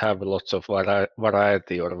we don't have lots of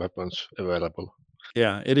variety or weapons available.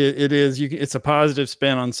 Yeah, it is. It is. It's a positive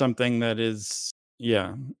spin on something that is.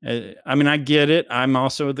 Yeah, I mean, I get it. I'm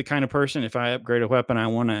also the kind of person. If I upgrade a weapon,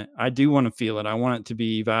 I do want to feel it. I want it to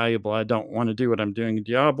be valuable. I don't want to do what I'm doing in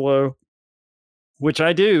Diablo, which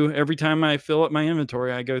I do every time I fill up my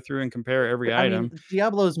inventory. I go through and compare every I mean, item.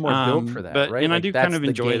 Diablo is more built for that, But right? and I Like do kind that's of the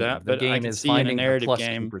enjoy game. that. The But I game can is see in a finding the narrative plus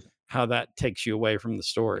game 2%. how that takes you away from the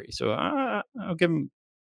story. So I'll give them.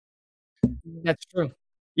 That's true.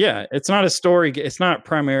 Yeah, it's not a story. It's not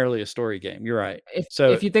primarily a story game. You're right. If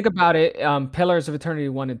So if you think about it, Pillars of Eternity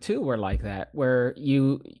 1 and 2 were like that, where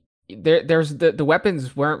there's the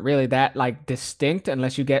weapons weren't really that like distinct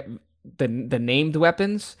unless you get the named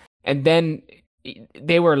weapons, and then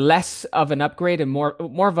they were less of an upgrade and more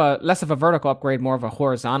of a less of a vertical upgrade, more of a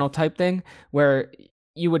horizontal type thing, where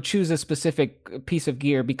you would choose a specific piece of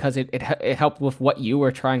gear because it helped with what you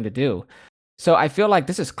were trying to do. So I feel like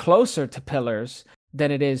this is closer to Pillars than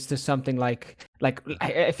it is to something like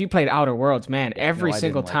if you played Outer Worlds, man, Yeah, every no, I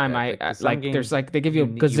single didn't like time that. I 'Cause some like there's games like they give you a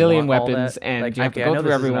you gazillion want all weapons that. and Like, you have to okay, I go know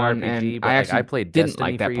through this is an everyone, RPG, and but I like I actually played didn't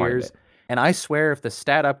Destiny like for that part of years, it. and I swear if the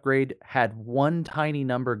stat upgrade had one tiny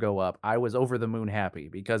number go up, I was over the moon happy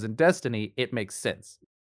because in Destiny it makes sense.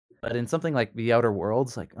 But in something like the Outer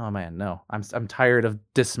Worlds, like, oh man, no. I'm tired of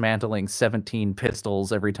dismantling 17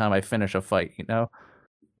 pistols every time I finish a fight, you know?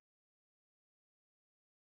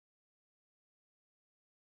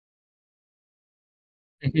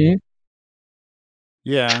 Mhm.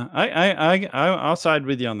 yeah, I'll side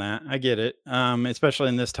with you on that. I get it, especially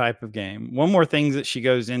in this type of game. One more thing that she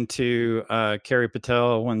goes into, Carrie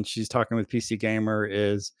Patel, when she's talking with PC Gamer,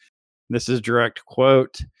 is this is direct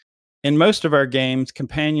quote. In most of our games,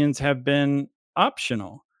 companions have been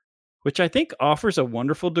optional, which I think offers a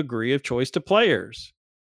wonderful degree of choice to players.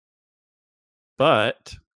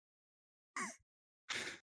 But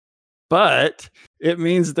but it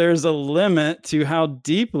means there's a limit to how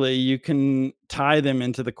deeply you can tie them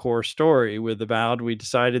into the core story. With Avowed, we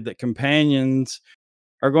decided that companions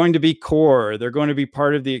are going to be core, they're going to be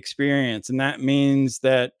part of the experience. And that means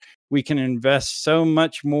that we can invest so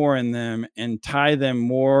much more in them and tie them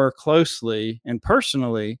more closely and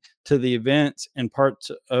personally to the events and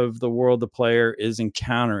parts of the world the player is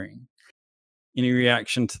encountering. Any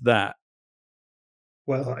reaction to that?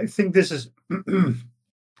 Well, I think this is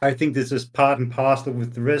I think this is part and parcel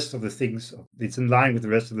with the rest of the things. It's in line with the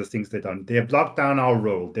rest of the things they've done. They have locked down our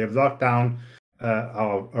role. They have locked down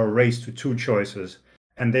our race to two choices,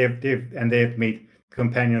 and they have made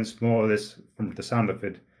companions more or less, from the sound of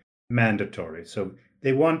it, mandatory. So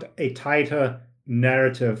they want a tighter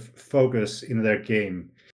narrative focus in their game,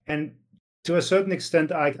 and to a certain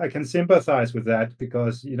extent, I can sympathize with that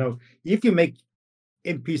because if you make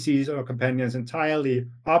NPCs or companions entirely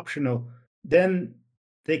optional, then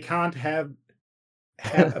they can't have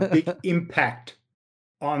a big impact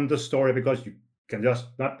on the story because you can just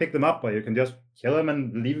not pick them up or you can just kill them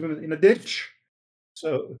and leave them in a ditch.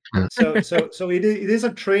 So Mm. it is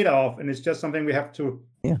a trade-off, and it's just something we have to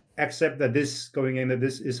Yeah. accept that this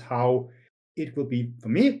is how it will be for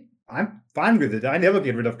me. I'm fine with it. I never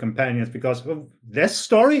get rid of companions because of less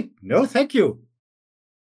story. No, thank you.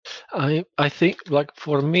 I think like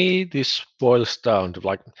for me this boils down to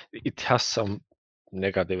like it has some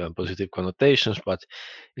negative and positive connotations, but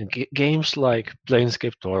in games like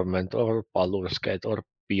Planescape Torment or Baldur's Gate or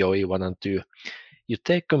PoE 1 and 2, you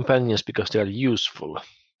take companions because they are useful.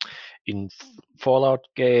 In Fallout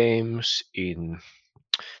games, in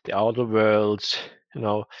the Outer Worlds, you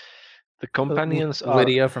know, the companions are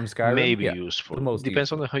Lydia from Skyrim, maybe yeah, useful. the most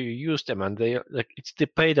Depends useful. on how you use them, and they are, like, it's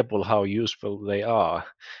debatable how useful they are,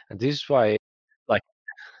 and this is why, like,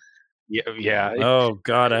 yeah, Oh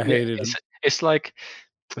God, I yeah, hated him. it's like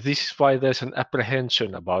this is why there's an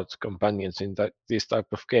apprehension about companions in this type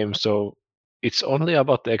of game. So it's only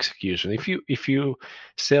about the execution. If you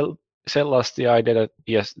sell us the idea that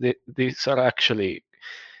yes, these are actually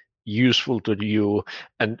useful to you,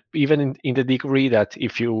 and even in the degree that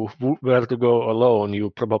if you were to go alone, you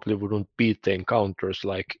probably wouldn't beat the encounters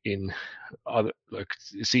like in other like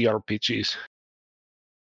CRPGs.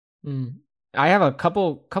 I have a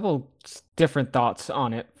couple different thoughts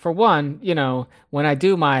on it. For one, when I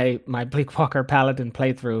do my Bleakwalker Paladin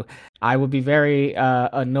playthrough, I would be very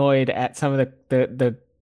annoyed at some of the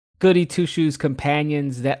goody two shoes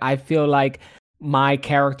companions that I feel like my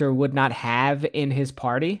character would not have in his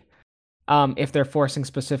party. If they're forcing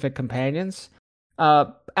specific companions.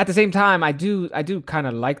 At the same time, I do kind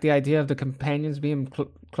of like the idea of the companions being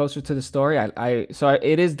closer to the story.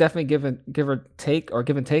 It is definitely give or take or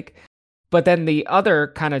give and take. But then the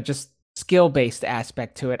other kind of just skill based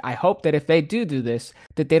aspect to it, I hope that if they do this,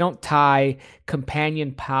 that they don't tie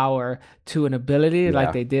companion power to an ability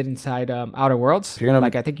like they did inside Outer Worlds.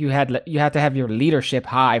 Like I think you had to have your leadership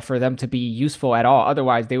high for them to be useful at all.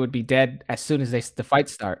 Otherwise, they would be dead as soon as the fight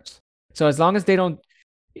starts. So as long as they don't,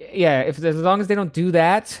 yeah, if as long as they don't do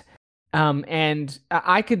that, and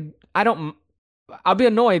I don't. I'll be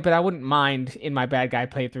annoyed, but I wouldn't mind in my bad guy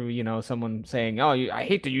playthrough, someone saying, "Oh, I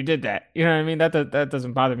hate that you did that." You know what I mean? That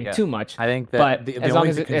doesn't bother me too much. I think that But the as long only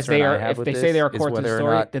as concern they I are, have if with they this say they are is core to whether the or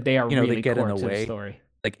story, not, that they are they really get in core a to the way. story.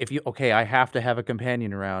 Like if I have to have a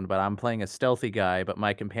companion around, but I'm playing a stealthy guy, but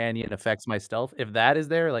my companion affects my stealth. If that is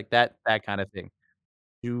there, like that kind of thing.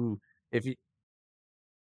 You if you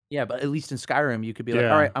Yeah, but at least in Skyrim you could be like, all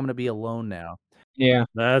Yeah, right, I'm gonna be alone now. Yeah.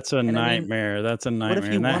 that's a And I mean, nightmare. That's a what if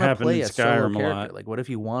nightmare, you and that want to happened in play a solo Skyrim a character? lot. Like, what if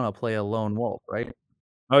you want to play a lone wolf, right?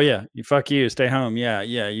 Oh yeah, you fuck you, stay home. Yeah,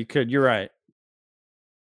 yeah, you could. You're right.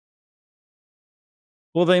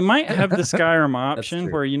 Well, they might have the Skyrim That's option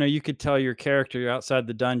true. where you could tell your character you're outside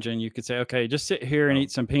the dungeon. You could say, "Okay, just sit here and Oh,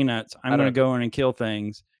 eat some peanuts. I I'm don't going to know. go in and kill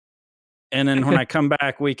things, and then when I come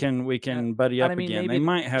back, we can buddy And I up mean, again." They maybe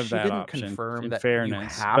might have she that didn't option confirm in that you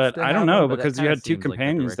fairness, have but to I don't have them, know but that because you kind of had two seems like the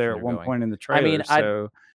companions there direction at they're one going. point in the I mean, trailer.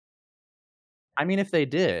 So if they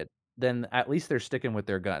did, then at least they're sticking with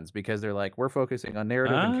their guns because they're like, we're focusing on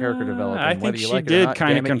narrative and character I development, think whether you she like it or did not.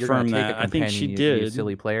 kind of Damn it, you're gonna confirm take a that. I think she companion, you did.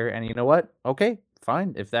 silly player. And you know what? Okay,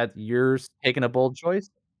 fine. If that you're taking a bold choice,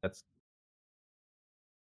 that's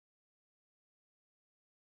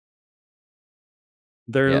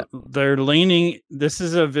They're yeah, they're leaning this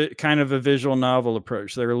is kind of a visual novel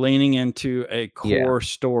approach. They're leaning into a yeah, core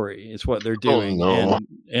story is what they're Oh doing, no.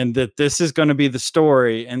 and that this is gonna be the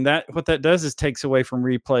story, and that what that does is takes away from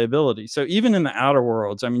replayability. So even in the Outer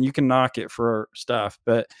Worlds, I mean, you can knock it for stuff,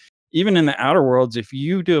 but even in the Outer Worlds, if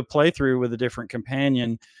you do a playthrough with a different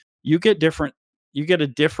companion, you get different you get a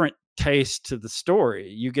different taste to the story.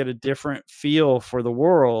 You get a different feel for the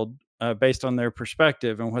world, based on their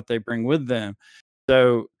perspective and what they bring with them.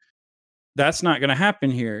 So that's not going to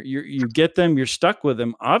happen here. You get them, you're stuck with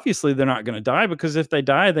them. Obviously, they're not going to die because if they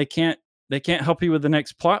die, they can't help you with the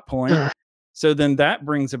next plot point. So then that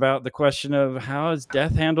brings about the question of how is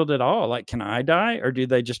death handled at all? Like, can I die, or do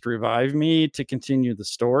they just revive me to continue the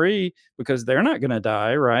story? Because they're not going to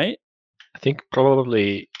die, right? I think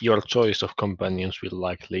probably your choice of companions will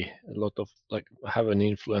likely a lot of like have an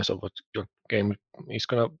influence of what your game is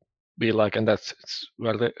gonna be like, and it's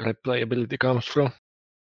where the replayability comes from.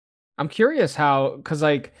 I'm curious how, because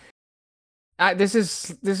like this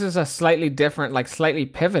is a slightly different, like slightly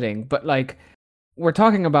pivoting, but like we're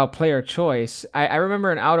talking about player choice. I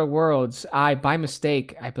remember in Outer Worlds, I by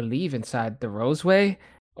mistake, I believe inside the Roseway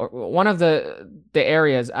or one of the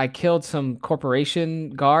areas, I killed some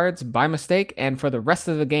corporation guards by mistake, and for the rest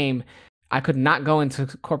of the game, I could not go into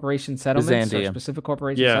corporation settlements or Byzantium. specific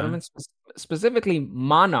corporation Yeah. settlements, specifically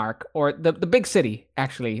Monarch or the big city,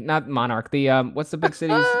 actually, not Monarch. The what's the big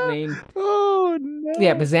city's name? Oh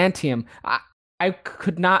Yeah, no. Byzantium. I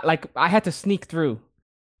could not, like, I had to sneak through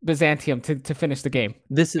Byzantium to finish the game.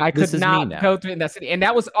 I This could is me not now. go through in that city, and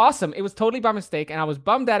that was awesome. It was totally by mistake, and I was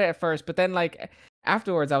bummed at it at first, but then like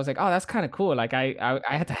afterwards, I was like, oh, that's kind of cool. Like I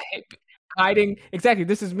had to hiding exactly.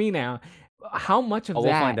 This is me now. How much of Oh,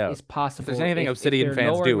 we'll find that out. is possible If there's anything if Obsidian they're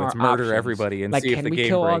fans lowering do, it's our murder options? everybody and Like, see if can the we game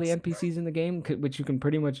kill all the breaks. NPCs in the game, which you can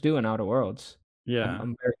pretty much do in Outer Worlds? Yeah.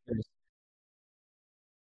 I'm very curious.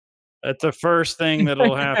 That's the first thing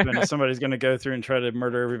that'll happen is somebody's going to go through and try to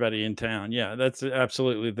murder everybody in town. Yeah, that's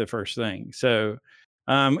absolutely the first thing. So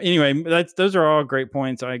Anyway, those are all great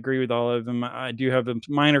points. I agree with all of them. I do have a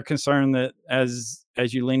minor concern that as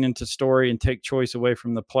you lean into story and take choice away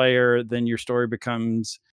from the player, then your story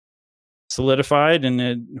becomes solidified.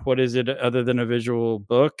 And what is it other than a visual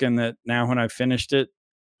book? And that now when I've finished it,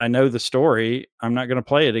 I know the story. I'm not going to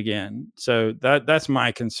play it again. So that's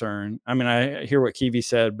my concern. I mean, I hear what Kiwi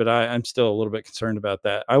said, but I'm still a little bit concerned about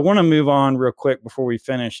that. I want to move on real quick before we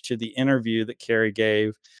finish to the interview that Carrie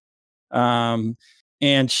gave.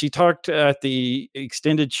 And she talked at the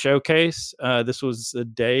extended showcase. This was a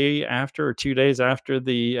day after or 2 days after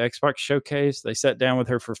the Xbox showcase. They sat down with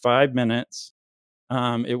her for 5 minutes.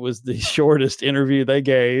 It was the shortest interview they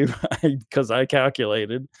gave because I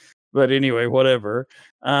calculated. But anyway, whatever.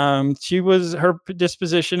 Her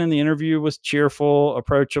disposition in the interview was cheerful,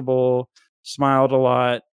 approachable, smiled a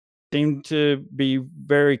lot, seemed to be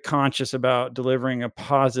very conscious about delivering a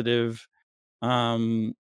positive,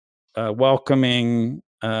 welcoming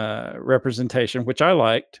representation, which I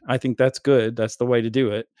liked. I think that's good. That's the way to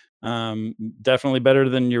do it. Definitely better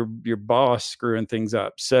than your boss screwing things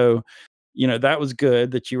up. So, that was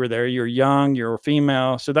good that you were there. You're young, you're a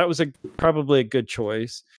female. So that was probably a good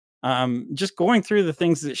choice. Just going through the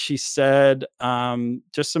things that she said,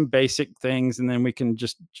 just some basic things, and then we can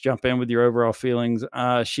just jump in with your overall feelings.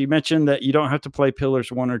 She mentioned that you don't have to play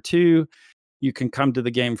Pillars 1 or 2. You can come to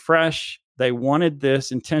the game fresh. They wanted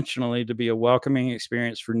this intentionally to be a welcoming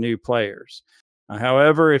experience for new players.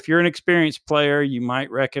 However, if you're an experienced player, you might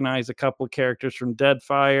recognize a couple of characters from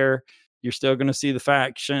Deadfire. You're still going to see the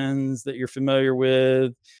factions that you're familiar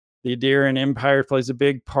with. The Adirian Empire plays a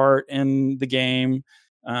big part in the game.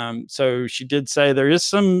 So she did say there is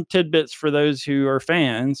some tidbits for those who are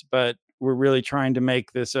fans, but we're really trying to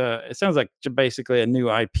make this, it sounds like basically a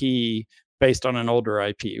new IP based on an older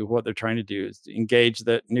IP. What they're trying to do is engage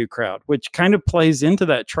that new crowd, which kind of plays into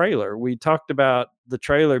that trailer. We talked about the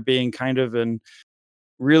trailer being kind of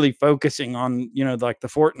really focusing on, like the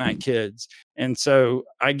Fortnite kids. And so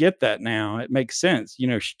I get that now. It makes sense,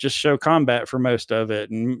 just show combat for most of it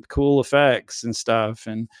and cool effects and stuff.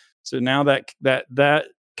 And so now that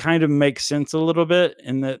kind of makes sense a little bit,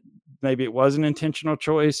 and that maybe it was an intentional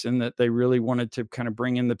choice, and that they really wanted to kind of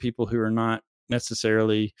bring in the people who are not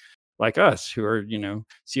necessarily like us, who are,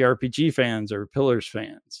 CRPG fans or Pillars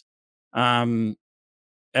fans.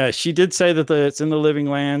 She did say that it's in the Living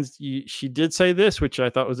Lands. She did say this, which I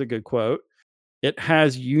thought was a good quote. It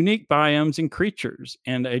has unique biomes and creatures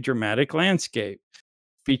and a dramatic landscape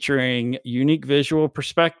featuring unique visual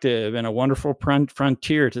perspective and a wonderful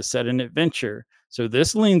frontier to set an adventure. So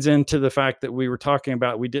this leans into the fact that we were talking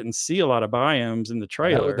about we didn't see a lot of biomes in the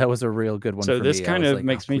trailer. That was a real good one. So for this me. kind of like,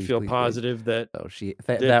 makes me feel positive that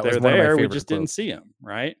that they're was one there. of my We just didn't quotes. see them,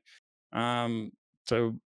 right?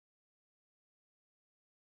 So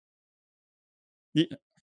yeah,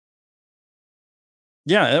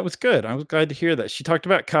 that was good. I was glad to hear that. She talked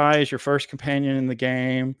about Kai as your first companion in the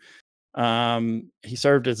game. He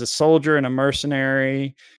served as a soldier and a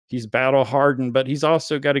mercenary. He's battle hardened, but he's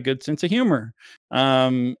also got a good sense of humor.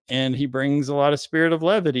 And he brings a lot of spirit of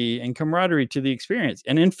levity and camaraderie to the experience.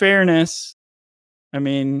 And in fairness, I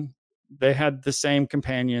mean, they had the same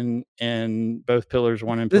companion in both Pillars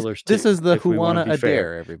 1 and Pillars 2. This is the if we wanna Huana be fair.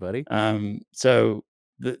 Adair, everybody. So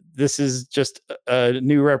this is just a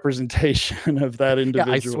new representation of that individual.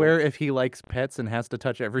 Yeah, I swear if he likes pets and has to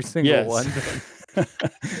touch every single one.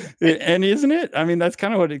 And isn't it? I mean, that's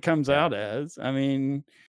kind of what it comes out as. I mean,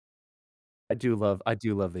 I do love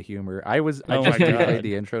the humor. I just my replayed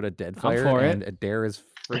the God. intro to I'm Deadfire, for and it. Adair is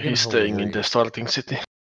freaking He's staying in the hilarious. starting city.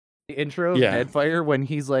 The intro of Yeah. Deadfire, when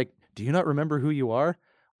he's like, "Do you not remember who you are?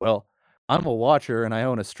 Well, I'm a watcher and I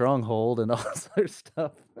own a stronghold," and all this other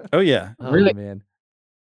stuff. Oh yeah. Oh Really? man,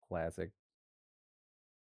 classic.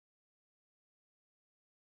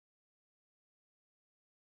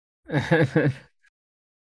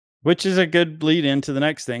 Which is a good lead into the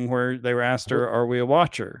next thing, where they were asked her, "Are we a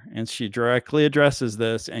watcher?" And she directly addresses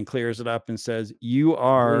this and clears it up and says, "You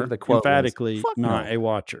are the quote was, emphatically "Fuck not no." a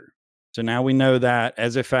watcher." So now we know that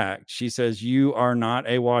as a fact. She says, "You are not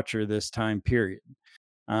a watcher this time, period."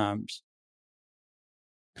 Um,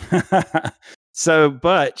 So,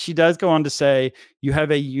 but she does go on to say, you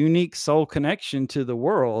have a unique soul connection to the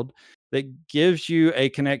world that gives you a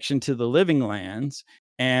connection to the living lands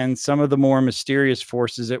and some of the more mysterious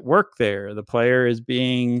forces at work there. The player is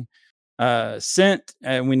being sent,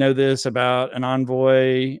 and we know this about an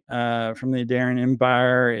envoy from the Adarian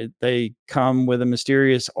Empire. They come with a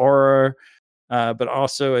mysterious aura, but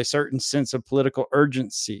also a certain sense of political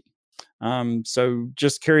urgency. So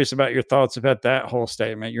just curious about your thoughts about that whole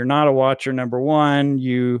statement. You're not a watcher, number one.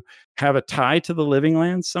 You have a tie to the living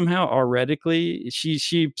lands somehow already.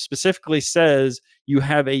 She specifically says you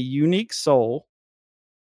have a unique soul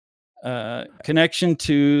connection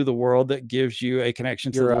to the world that gives you a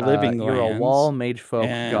connection to the living lands. You're a wall mage folk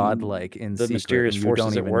and godlike in the secret, mysterious and you forces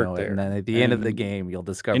don't at even work know it. there. And then at the end of the And game, you'll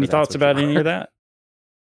discover. any that's thoughts what you about any are. of that?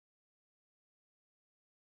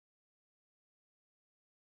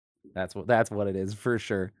 That's what it is for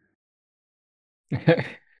sure.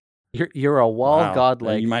 You're a wall Wow.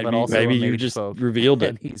 godlike, You might but be, also maybe a you mage just folk, revealed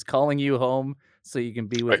and it. he's calling you home so you can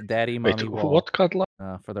be with Daddy, Mommy, Wall What godlike?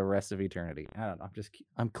 for the rest of eternity. I don't know.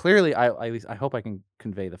 I'm clearly. At least I hope I can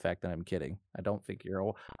convey the fact that I'm kidding. I don't think you're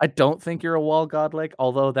a wall godlike,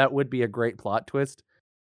 although that would be a great plot twist.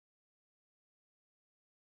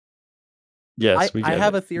 Yes, we I get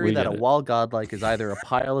have it. a theory We that get a it. wall godlike is either a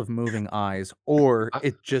pile of moving eyes or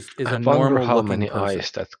it just is I a wonder normal how looking many person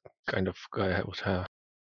eyes that kind of guy would have.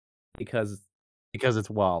 because it's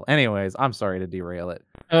wall. Anyways, I'm sorry to derail it.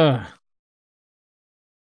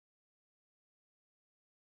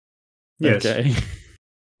 Yes. Okay.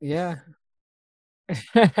 Yeah.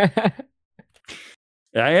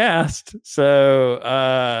 I asked.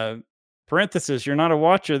 So, parenthesis, you're not a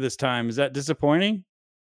watcher this time. Is that disappointing?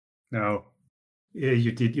 No. Yeah,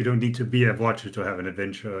 you don't need to be a watcher to have an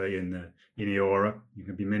adventure in Eora. You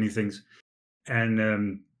can be many things.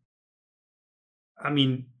 And I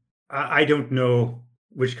mean, I don't know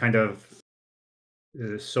which kind of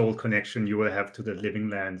soul connection you will have to the living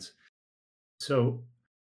lands. So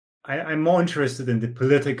I'm more interested in the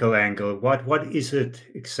political angle. What is it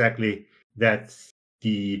exactly that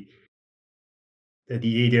the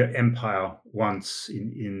Ada Empire wants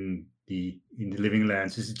in the living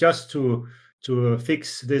lands? Is it just to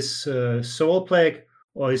fix this soul plague,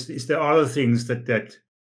 or is there other things that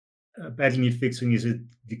badly need fixing? Is it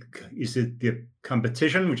the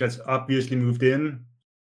competition, which has obviously moved in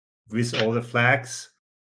with all the flags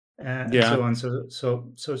and Yeah. so on?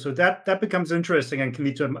 So that becomes interesting and can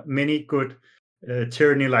lead to many good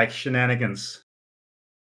tyranny-like shenanigans.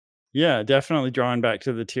 Yeah, definitely drawing back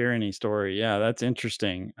to the tyranny story. Yeah, that's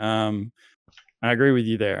interesting. I agree with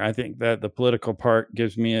you there. I think that the political part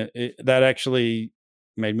gives me that actually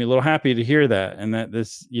made me a little happy to hear that, and that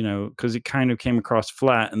this, because it kind of came across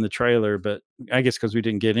flat in the trailer, but I guess because we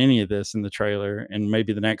didn't get any of this in the trailer, and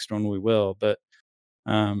maybe the next one we will. But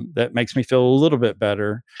that makes me feel a little bit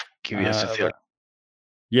better. Give you a theory.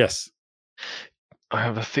 Yes, I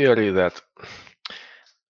have a theory that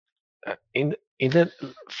in the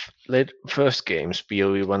late first games,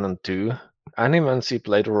 PoE 1 and 2, animancy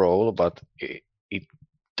played a role, but it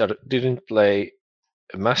didn't play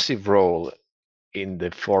a massive role in the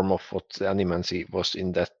form of what the animancy was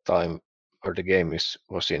in that time, or the game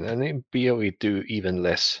was in, and in PoE 2 even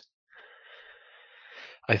less.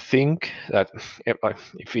 I think that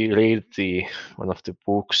if we read one of the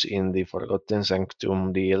books in the Forgotten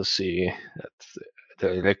Sanctum DLC, that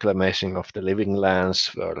the reclamation of the living lands,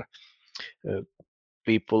 where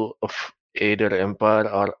people of either empire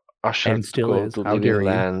are ushered And to still go is. to How dare living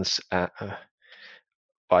you. lands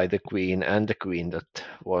by the queen, and the queen that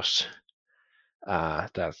was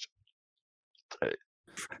that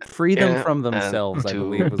Free them from themselves, I to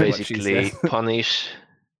believe, was what she basically said. punish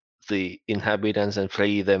the inhabitants and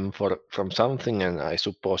free them from something, and I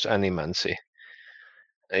suppose animancy.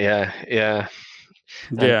 Yeah.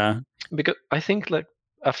 And yeah, because I think like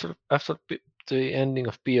after the ending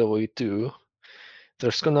of PoE 2,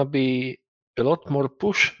 there's gonna be a lot more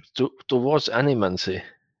push towards animancy,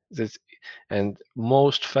 and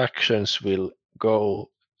most factions will go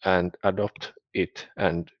and adopt it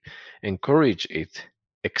and encourage it,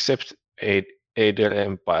 except Aether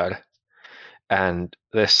Empire. And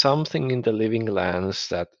there's something in the living lands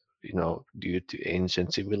that, due to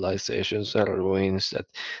ancient civilizations and ruins, that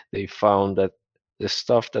they found that the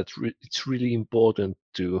stuff that it's really important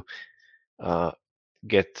to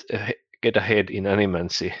get ahead in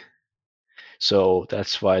animancy. So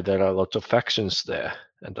that's why there are lots of factions there,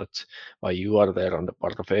 and that's why you are there on the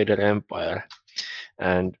part of Aether Empire.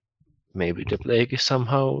 And maybe the plague is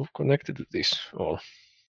somehow connected to this all.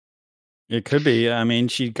 it could be. I mean,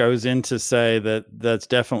 she goes in to say that that's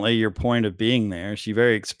definitely your point of being there. She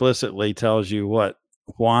very explicitly tells you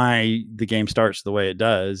why the game starts the way it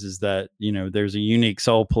does, is that, there's a unique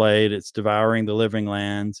soul plate. It's devouring the living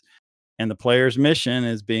lands, and the player's mission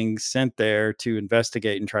is being sent there to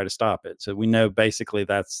investigate and try to stop it. So we know basically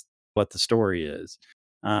that's what the story is,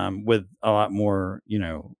 with a lot more,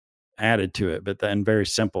 added to it, but then in very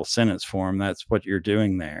simple sentence form, that's what you're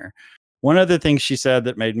doing there. One other thing she said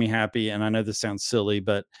that made me happy, and I know this sounds silly,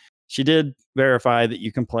 but she did verify that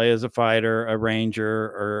you can play as a fighter, a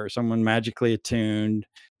ranger, or someone magically attuned.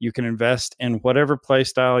 You can invest in whatever play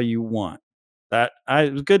style you want.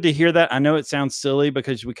 It was good to hear that. I know it sounds silly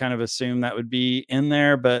because we kind of assume that would be in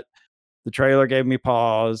there, but the trailer gave me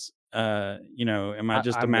pause. Am I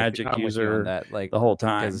just a magic I'm with you on user that, like, the whole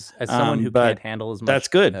time? because as someone who But can't handle as much that's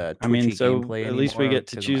good. I mean, twitchy so gameplay at least we anymore get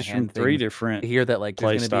to 'cause of my choose from hand 3 things, different to hear that, like, there's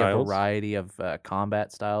play gonna be a styles. variety of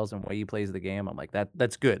combat styles and way you plays the game, I'm like,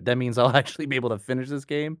 that's good. That means I'll actually be able to finish this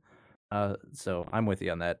game. So I'm with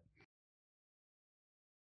you on that.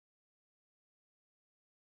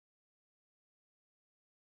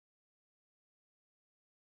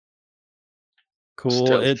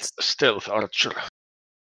 Cool. It's stealth archer.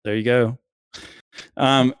 There you go.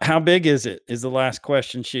 How big is it? Is the last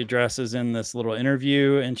question she addresses in this little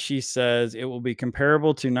interview. And she says it will be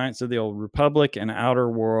comparable to Knights of the Old Republic and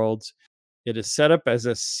Outer Worlds. It is set up as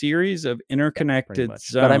a series of interconnected zones.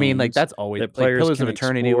 But I mean, like, that's always that like players Pillars can of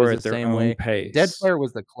Eternity explore was at the their same own way. pace. Deadfire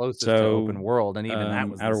was the closest to So, open world, and even that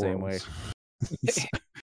was the Outer same way. Worlds.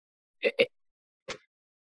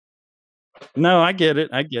 No, I get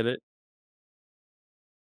it. I get it.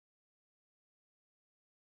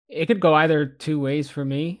 It could go either two ways for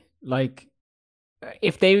me. Like,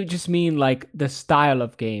 if they just mean like the style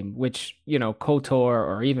of game, which, KOTOR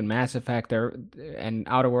or even Mass Effect and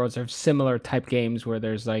Outer Worlds are similar type games where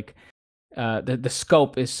there's like the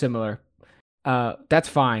scope is similar. That's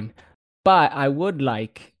fine. But I would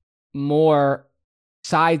like more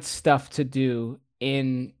side stuff to do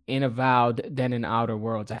in Avowed than in Outer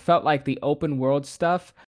Worlds. I felt like the open world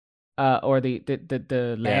stuff, or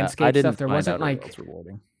the landscape stuff, there wasn't like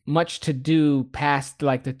much to do past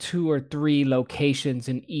like the 2 or 3 locations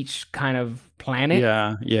in each kind of planet.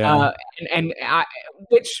 Yeah.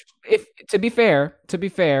 Which, if to be fair,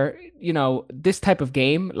 this type of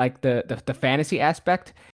game, like the fantasy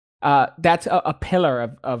aspect, that's a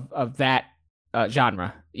pillar of that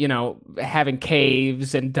genre. Having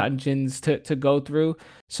caves and dungeons to go through.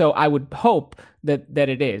 So I would hope that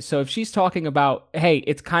it is. So if she's talking about, hey,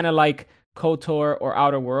 it's kind of like KOTOR or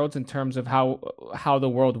Outer Worlds in terms of how the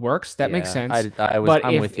world works, that makes sense.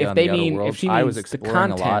 I'm with you on the Outer Worlds. I was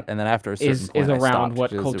exploring a lot, and then after a certain point, I around stopped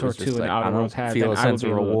what because KOTOR 2 and Outer Worlds had, feel a then I would sense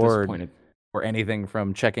be of a little reward disappointed. or anything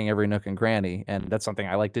from checking every nook and cranny, and that's something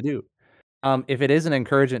I like to do. If it is an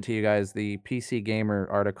encouragement to you guys, the PC Gamer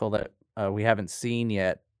article that we haven't seen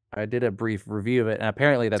yet, I did a brief review of it, and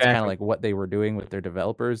apparently that's kind of like what they were doing with their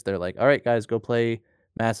developers. They're like, all right, guys, go play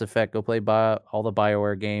Mass Effect, go play all the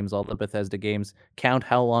BioWare games, all the Bethesda games, count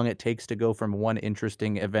how long it takes to go from one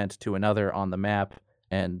interesting event to another on the map,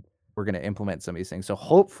 and we're going to implement some of these things. So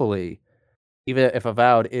hopefully, even if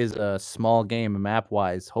Avowed is a small game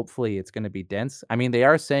map-wise, hopefully it's going to be dense. I mean, they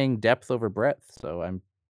are saying depth over breadth, so I'm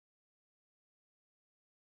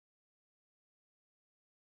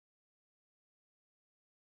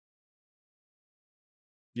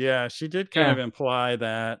Yeah, she did kind of imply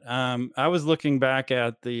that. I was looking back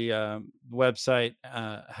at the website,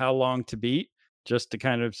 How Long to Beat, just to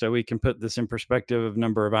kind of so we can put this in perspective of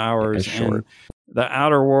number of hours. And the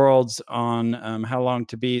Outer Worlds on How Long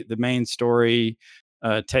to Beat, the main story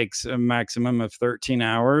takes a maximum of 13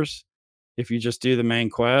 hours if you just do the main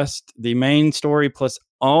quest. The main story plus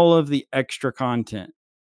all of the extra content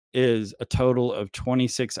is a total of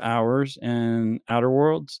 26 hours in Outer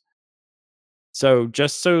Worlds. So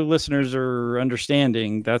just so listeners are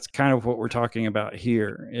understanding, that's kind of what we're talking about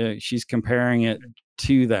here. She's comparing it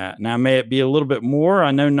to that. Now, may it be a little bit more?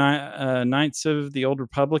 I know Knights of the Old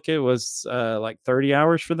Republic, it was like 30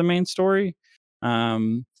 hours for the main story.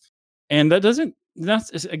 And that's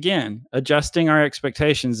again, adjusting our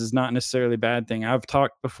expectations is not necessarily a bad thing. I've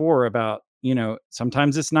talked before about,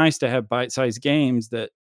 sometimes it's nice to have bite-sized games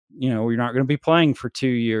that you're not going to be playing for 2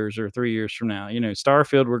 years or 3 years from now.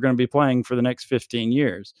 Starfield, we're going to be playing for the next 15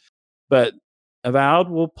 years. But Avowed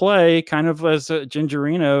will play, kind of as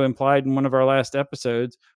Gingerino implied in one of our last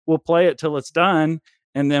episodes, we'll play it till it's done,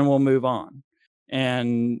 and then we'll move on.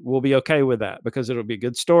 And we'll be okay with that because it'll be a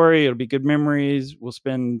good story. It'll be good memories. We'll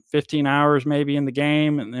spend 15 hours maybe in the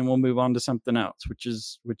game, and then we'll move on to something else, which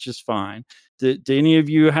is fine. Do any of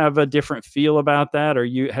you have a different feel about that? Or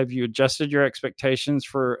have you adjusted your expectations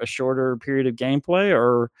for a shorter period of gameplay,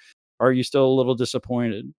 or are you still a little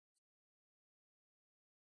disappointed?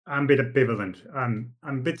 I'm a bit ambivalent. I'm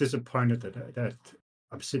a bit disappointed that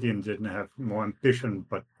Obsidian didn't have more ambition.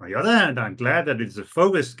 But on the other hand, I'm glad that it's a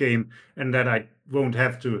focused game and that I won't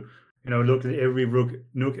have to, look at every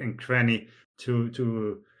nook and cranny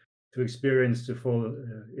to experience the full.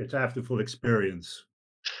 To have the full experience.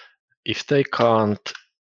 If they can't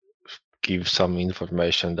give some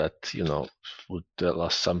information that would tell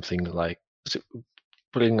us something like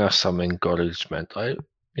bring us some encouragement. I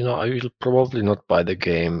will probably not buy the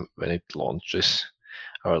game when it launches.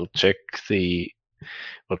 I'll check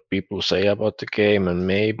what people say about the game and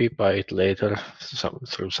maybe buy it later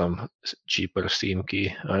through some cheaper Steam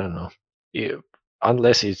key. I don't know.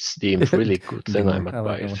 Unless it's deemed really good, then I might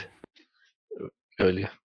buy it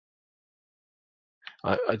earlier.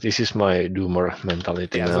 This is my doomer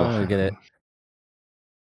mentality now. So I'm gonna get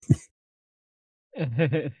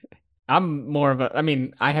it. I'm more of a. I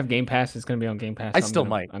mean, I have Game Pass. It's going to be on Game Pass. I still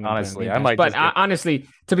might, honestly. I might. But honestly,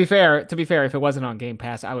 to be fair, if it wasn't on Game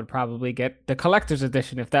Pass, I would probably get the collector's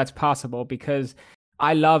edition if that's possible, because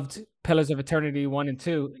I loved Pillars of Eternity 1 and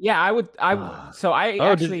 2. Yeah, I would. So I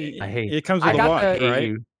actually. I hate it. Comes with a watch,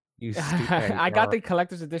 right? You I got the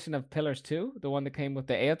collector's edition of Pillars 2, the one that came with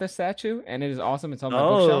the Aether statue, and it is awesome. It's on my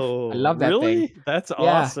bookshelf. I love that really? thing. That's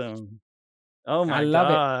awesome. Oh my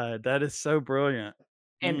god, that is so brilliant.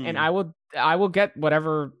 And I will get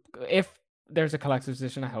whatever, if there's a collector's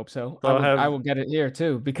edition. I hope so. I will get it here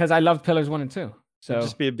too, because I love Pillars 1 and 2. So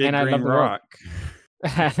just be a big green rock.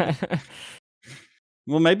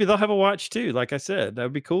 Well, maybe they'll have a watch too. Like I said, that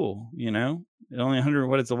would be cool. Only 100.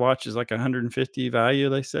 What is the watch? Is like 150 value.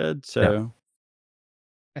 They said so.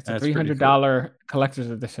 That's a $300 collector's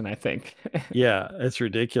edition, I think. Yeah, it's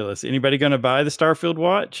ridiculous. Anybody going to buy the Starfield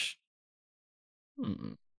watch?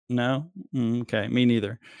 No? Okay, me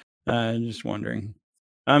neither. Just wondering.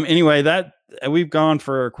 Anyway, that we've gone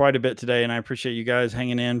for quite a bit today, and I appreciate you guys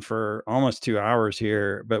hanging in for almost 2 hours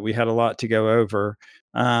here, but we had a lot to go over.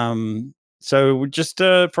 So just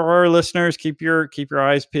for our listeners, keep your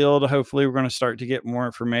eyes peeled. Hopefully we're going to start to get more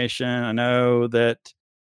information. I know that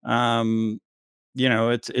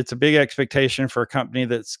it's a big expectation for a company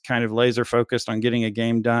that's kind of laser focused on getting a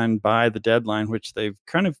game done by the deadline, which they've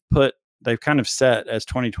kind of set as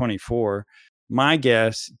 2024. My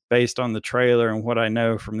guess, based on the trailer and what I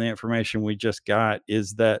know from the information we just got,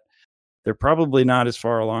 is that they're probably not as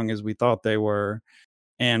far along as we thought they were.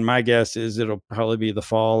 And my guess is it'll probably be the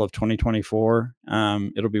fall of 2024.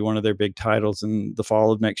 It'll be one of their big titles in the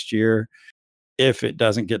fall of next year, if it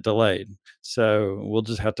doesn't get delayed. So we'll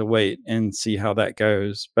just have to wait and see how that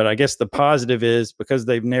goes. But I guess the positive is, because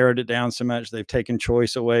they've narrowed it down so much, they've taken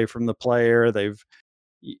choice away from the player.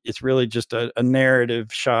 It's really just a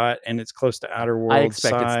narrative shot, and it's close to Outer Worlds. I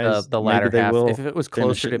expect size. it's the latter half. If it was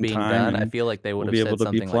closer to being done, I feel like they would have be said able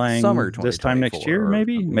to be something playing like summer this time next year.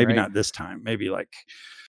 Maybe right? Not this time. Maybe like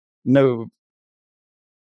no.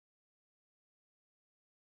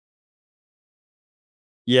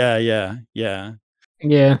 Yeah.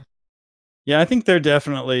 I think they're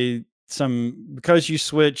definitely because you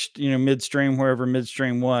switched, midstream, wherever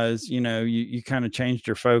midstream was, you kind of changed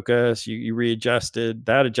your focus, you readjusted.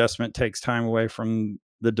 That adjustment takes time away from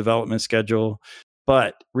the development schedule.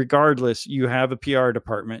 But regardless, you have a PR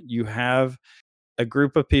department, you have a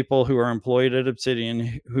group of people who are employed at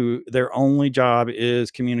Obsidian, who their only job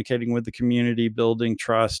is communicating with the community, building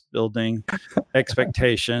trust, building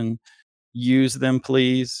expectation. Use them,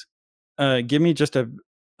 please. Give me just a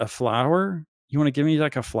flower. You want to give me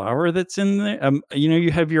like a flower that's in there? You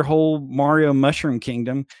have your whole Mario Mushroom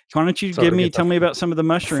Kingdom. Why don't you tell me about some of the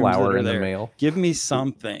mushrooms that are there? Mail. Give me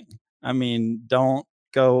something. I mean, don't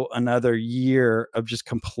go another year of just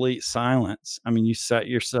complete silence. I mean, you set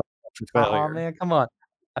yourself up for failure. Oh man, come on.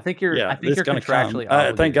 I think you're contractually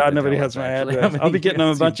obligated. Thank God nobody has my actually. address. I'll be getting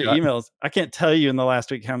them a bunch of emails. I can't tell you in the last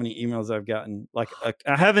week how many emails I've gotten. Like I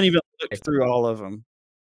haven't even looked through all of them.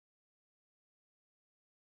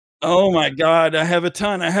 Oh my God, I have a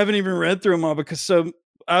ton. I haven't even read through them all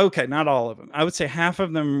okay, not all of them. I would say half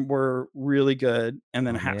of them were really good, and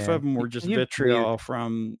then half of them were just vitriol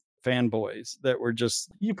from fanboys that were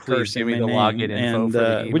just cursing me the login info for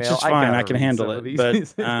the email, which is fine. I can handle it.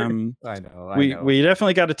 But I know. We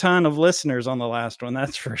definitely got a ton of listeners on the last one,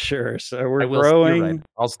 that's for sure. So we're growing. You're right.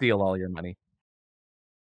 I'll steal all your money.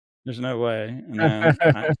 There's no way. No,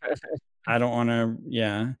 I don't want to.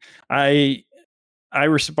 Yeah, I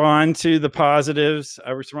respond to the positives.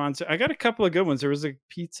 I got a couple of good ones. There was a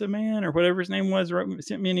pizza man or whatever his name was,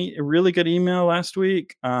 sent me a really good email last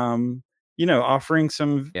week. Offering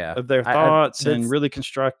some of their thoughts and really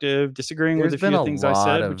constructive, disagreeing with a few things I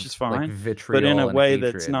said, which is fine, but in a way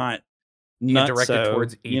that's not directed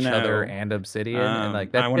towards each other and Obsidian, and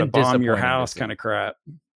like that's I want to bomb your house kind of crap.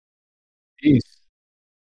 Jeez.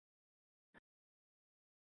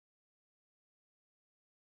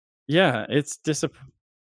 Yeah, it's disappointing.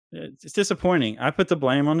 it's disappointing. I put the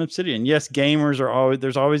blame on Obsidian. Yes, gamers are always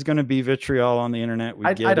there's always going to be vitriol on the internet. We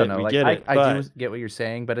I get don't it. know. We Like get it. I do But get what you're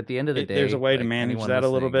saying, but at the end of the there's a day, way to like manage anyone that a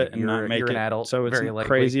little listening, bit and not you're make an it adult, so it's very likely.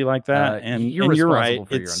 crazy like that. And You're you're responsible right.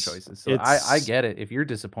 for your own choices. So I get it. If you're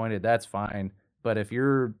disappointed, that's fine. But if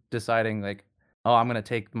you're deciding like, oh, I'm gonna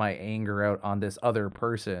take my anger out on this other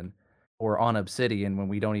person or on Obsidian when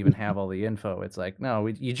we don't even have all the info, it's like, no,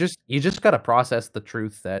 you just gotta process the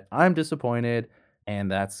truth that I'm disappointed, and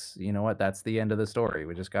that's you know what, that's the end of the story.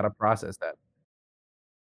 We just gotta process that.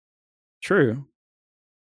 True.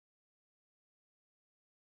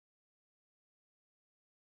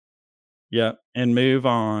 Yeah, and move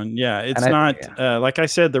on. Yeah, And it's I not yeah. like I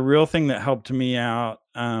said, the real thing that helped me out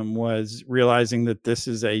was realizing that this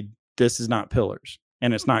is not Pillars,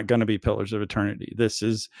 and it's not going to be Pillars of Eternity. This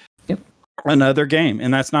is Yep. another game,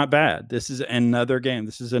 and that's not bad. This is another game.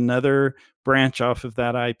 This is another branch off of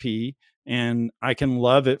that IP, and I can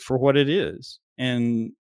love it for what it is,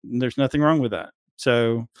 and there's nothing wrong with that.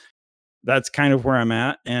 So that's kind of where I'm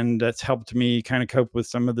at, and that's helped me kind of cope with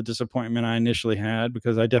some of the disappointment I initially had,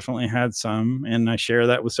 because I definitely had some, and I share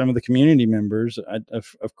that with some of the community members.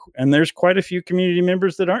 And there's quite a few community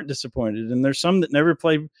members that aren't disappointed, and there's some that never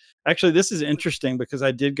played. Actually, this is interesting because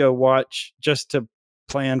I did go watch just to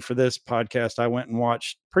plan for this podcast. I went and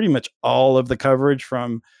watched pretty much all of the coverage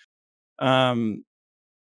from um,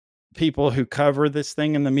 people who cover this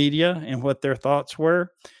thing in the media and what their thoughts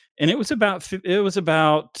were. And it was about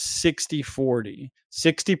 60-40.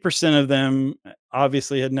 60% of them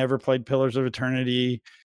obviously had never played Pillars of Eternity,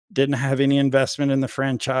 didn't have any investment in the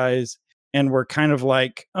franchise, and were kind of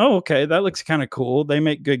like, oh, okay, that looks kind of cool. They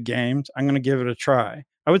make good games. I'm going to give it a try.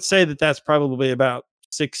 I would say that that's probably about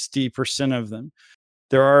 60% of them.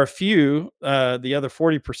 There are a few, the other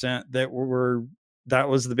 40% that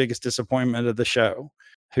was the biggest disappointment of the show,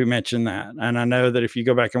 who mentioned that. And I know that if you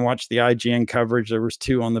go back and watch the IGN coverage, there was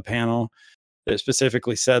 2 on the panel that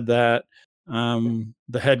specifically said that.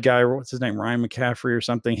 The head guy, what's his name, Ryan McCaffrey or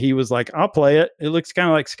something, he was like, I'll play it. It looks kind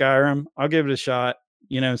of like Skyrim. I'll give it a shot,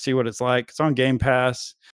 see what it's like. It's on Game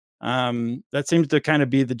Pass. That seems to kind of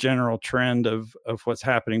be the general trend of what's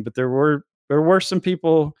happening. But there were some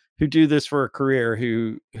people who do this for a career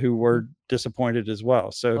who were disappointed as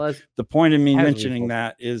well. So Well, the point of me as mentioning we've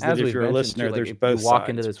that is that as if we've you're a mentioned too, listener, like there's if you both walk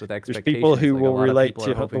into sides. this with There's people expectations, who like a will lot of relate people are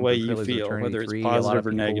to the hoping way for you Pillars of feel, Eternity whether it's 3, a lot of positive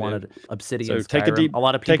or people negative. wanted Obsidian So take a Skyrim, a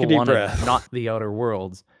lot of take a people deep wanted breath. not the Outer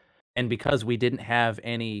Worlds. And because we didn't have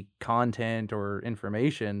any content or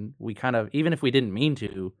information, we kind of, even if we didn't mean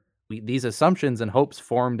to, these assumptions and hopes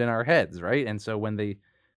formed in our heads, right? And so when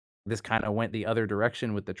this kind of went the other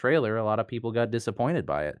direction with the trailer, a lot of people got disappointed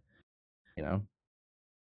by it, you know?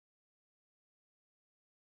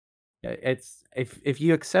 It's if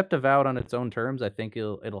you accept Avowed on its own terms, I think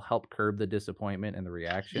it'll help curb the disappointment and the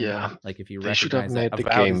reaction. Yeah, Like if you they should have recognize that made the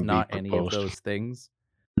Avowed is game be not any of proposed. those things,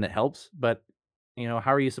 and it helps. But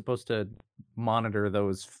how are you supposed to monitor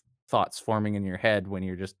those thoughts forming in your head when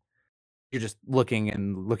you're just looking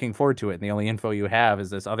and looking forward to it, and the only info you have is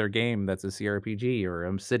this other game that's a CRPG or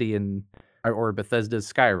Obsidian or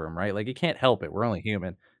Bethesda's Skyrim, right? Like you can't help it. We're only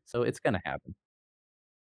human, so it's gonna happen.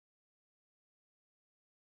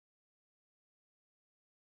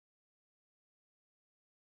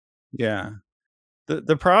 Yeah.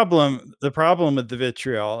 The problem with the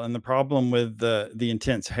vitriol and the problem with the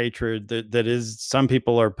intense hatred that is some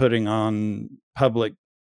people are putting on public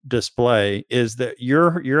display is that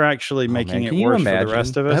you're actually Oh making man, it can you worse for the imagine?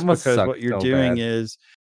 rest of us, That must because suck what you're so doing bad. is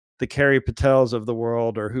the Carrie Patels of the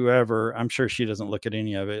world, or whoever. I'm sure she doesn't look at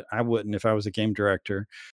any of it. I wouldn't if I was a game director.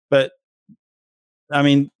 But I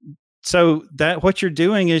mean, so that what you're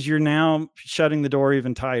doing is you're now shutting the door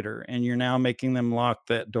even tighter, and you're now making them lock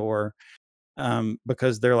that door,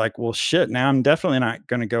 because they're like, well, shit, now I'm definitely not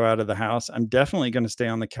going to go out of the house. I'm definitely going to stay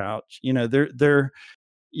on the couch.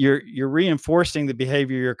 You're reinforcing the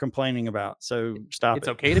behavior you're complaining about. So stop It's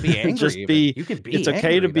okay to be it. angry Just even. be. You can It's be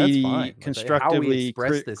okay to angry, that's be fine. But how we constructively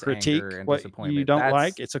express this critique anger and what you disappointment, don't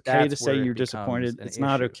like. that's It's okay to that's say where you're it becomes disappointed. an It's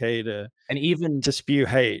not issue. okay And even to spew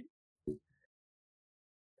hate. it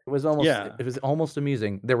was almost Yeah, it was almost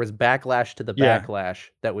amusing. There was backlash to the yeah, backlash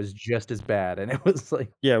that was just as bad, and it was like,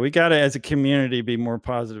 yeah. We got to, as a community, be more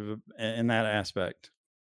positive in that aspect.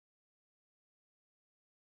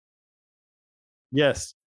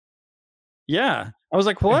 Yes. Yeah. I was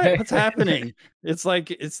like, "What? What's happening?" It's like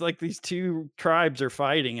these 2 tribes are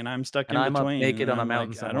fighting, and I'm stuck and in I'm up between, naked and on a I'm mountain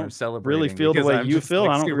like, "I somewhere don't really celebrating feel the because way I'm you just, feel. like,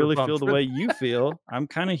 I don't super really feel pumped the for way that. you feel. I'm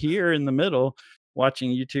kinda here in the middle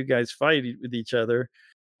watching you 2 guys fight with each other."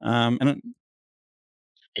 And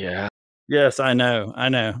Yeah, yes, I know, I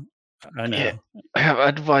know. I know. Yeah, I have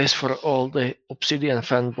advice for all the Obsidian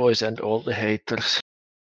fanboys and all the haters.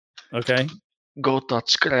 Okay. Go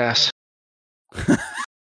touch grass.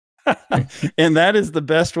 And that is the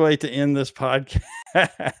best way to end this podcast.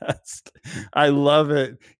 I love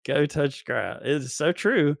it. Go touch grass. It is so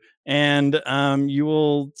true. And you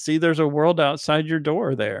will see there's a world outside your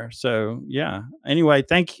door there. So yeah. Anyway,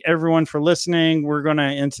 thank everyone for listening. We're going to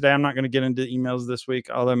end today. I'm not going to get into emails this week,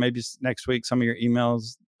 although maybe next week some of your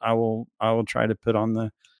emails I will try to put on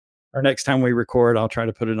the, or next time we record, I'll try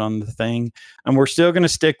to put it on the thing. And we're still going to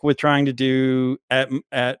stick with trying to do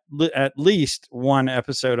at least one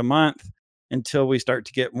episode a month until we start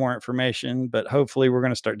to get more information. But hopefully we're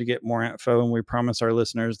going to start to get more info, and we promise our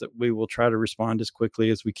listeners that we will try to respond as quickly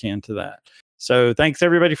as we can to that. So thanks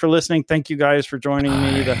everybody for listening. Thank you guys for joining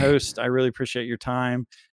me, the host. I really appreciate your time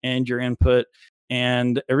and your input.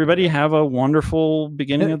 And everybody have a wonderful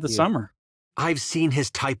beginning of the summer. I've seen his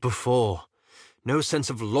type before. No sense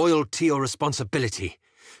of loyalty or responsibility.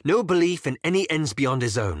 No belief in any ends beyond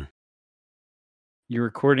his own. Your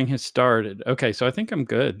recording has started. Okay, so I think I'm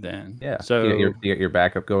good then. Yeah. So you get your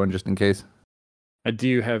backup going just in case. I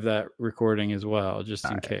do have that recording as well, just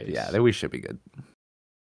in case. Yeah, then we should be good.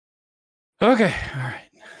 Okay. All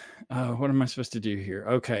right. What am I supposed to do here?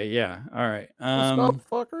 Okay. Yeah. All right.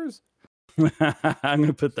 Fuckers. I'm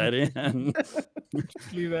gonna put that in.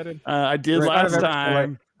 Leave that in. I did last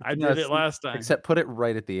time. I did it last time. Except put it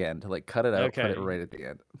right at the end. Like cut it out. Okay. Put it right at the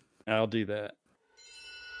end. I'll do that.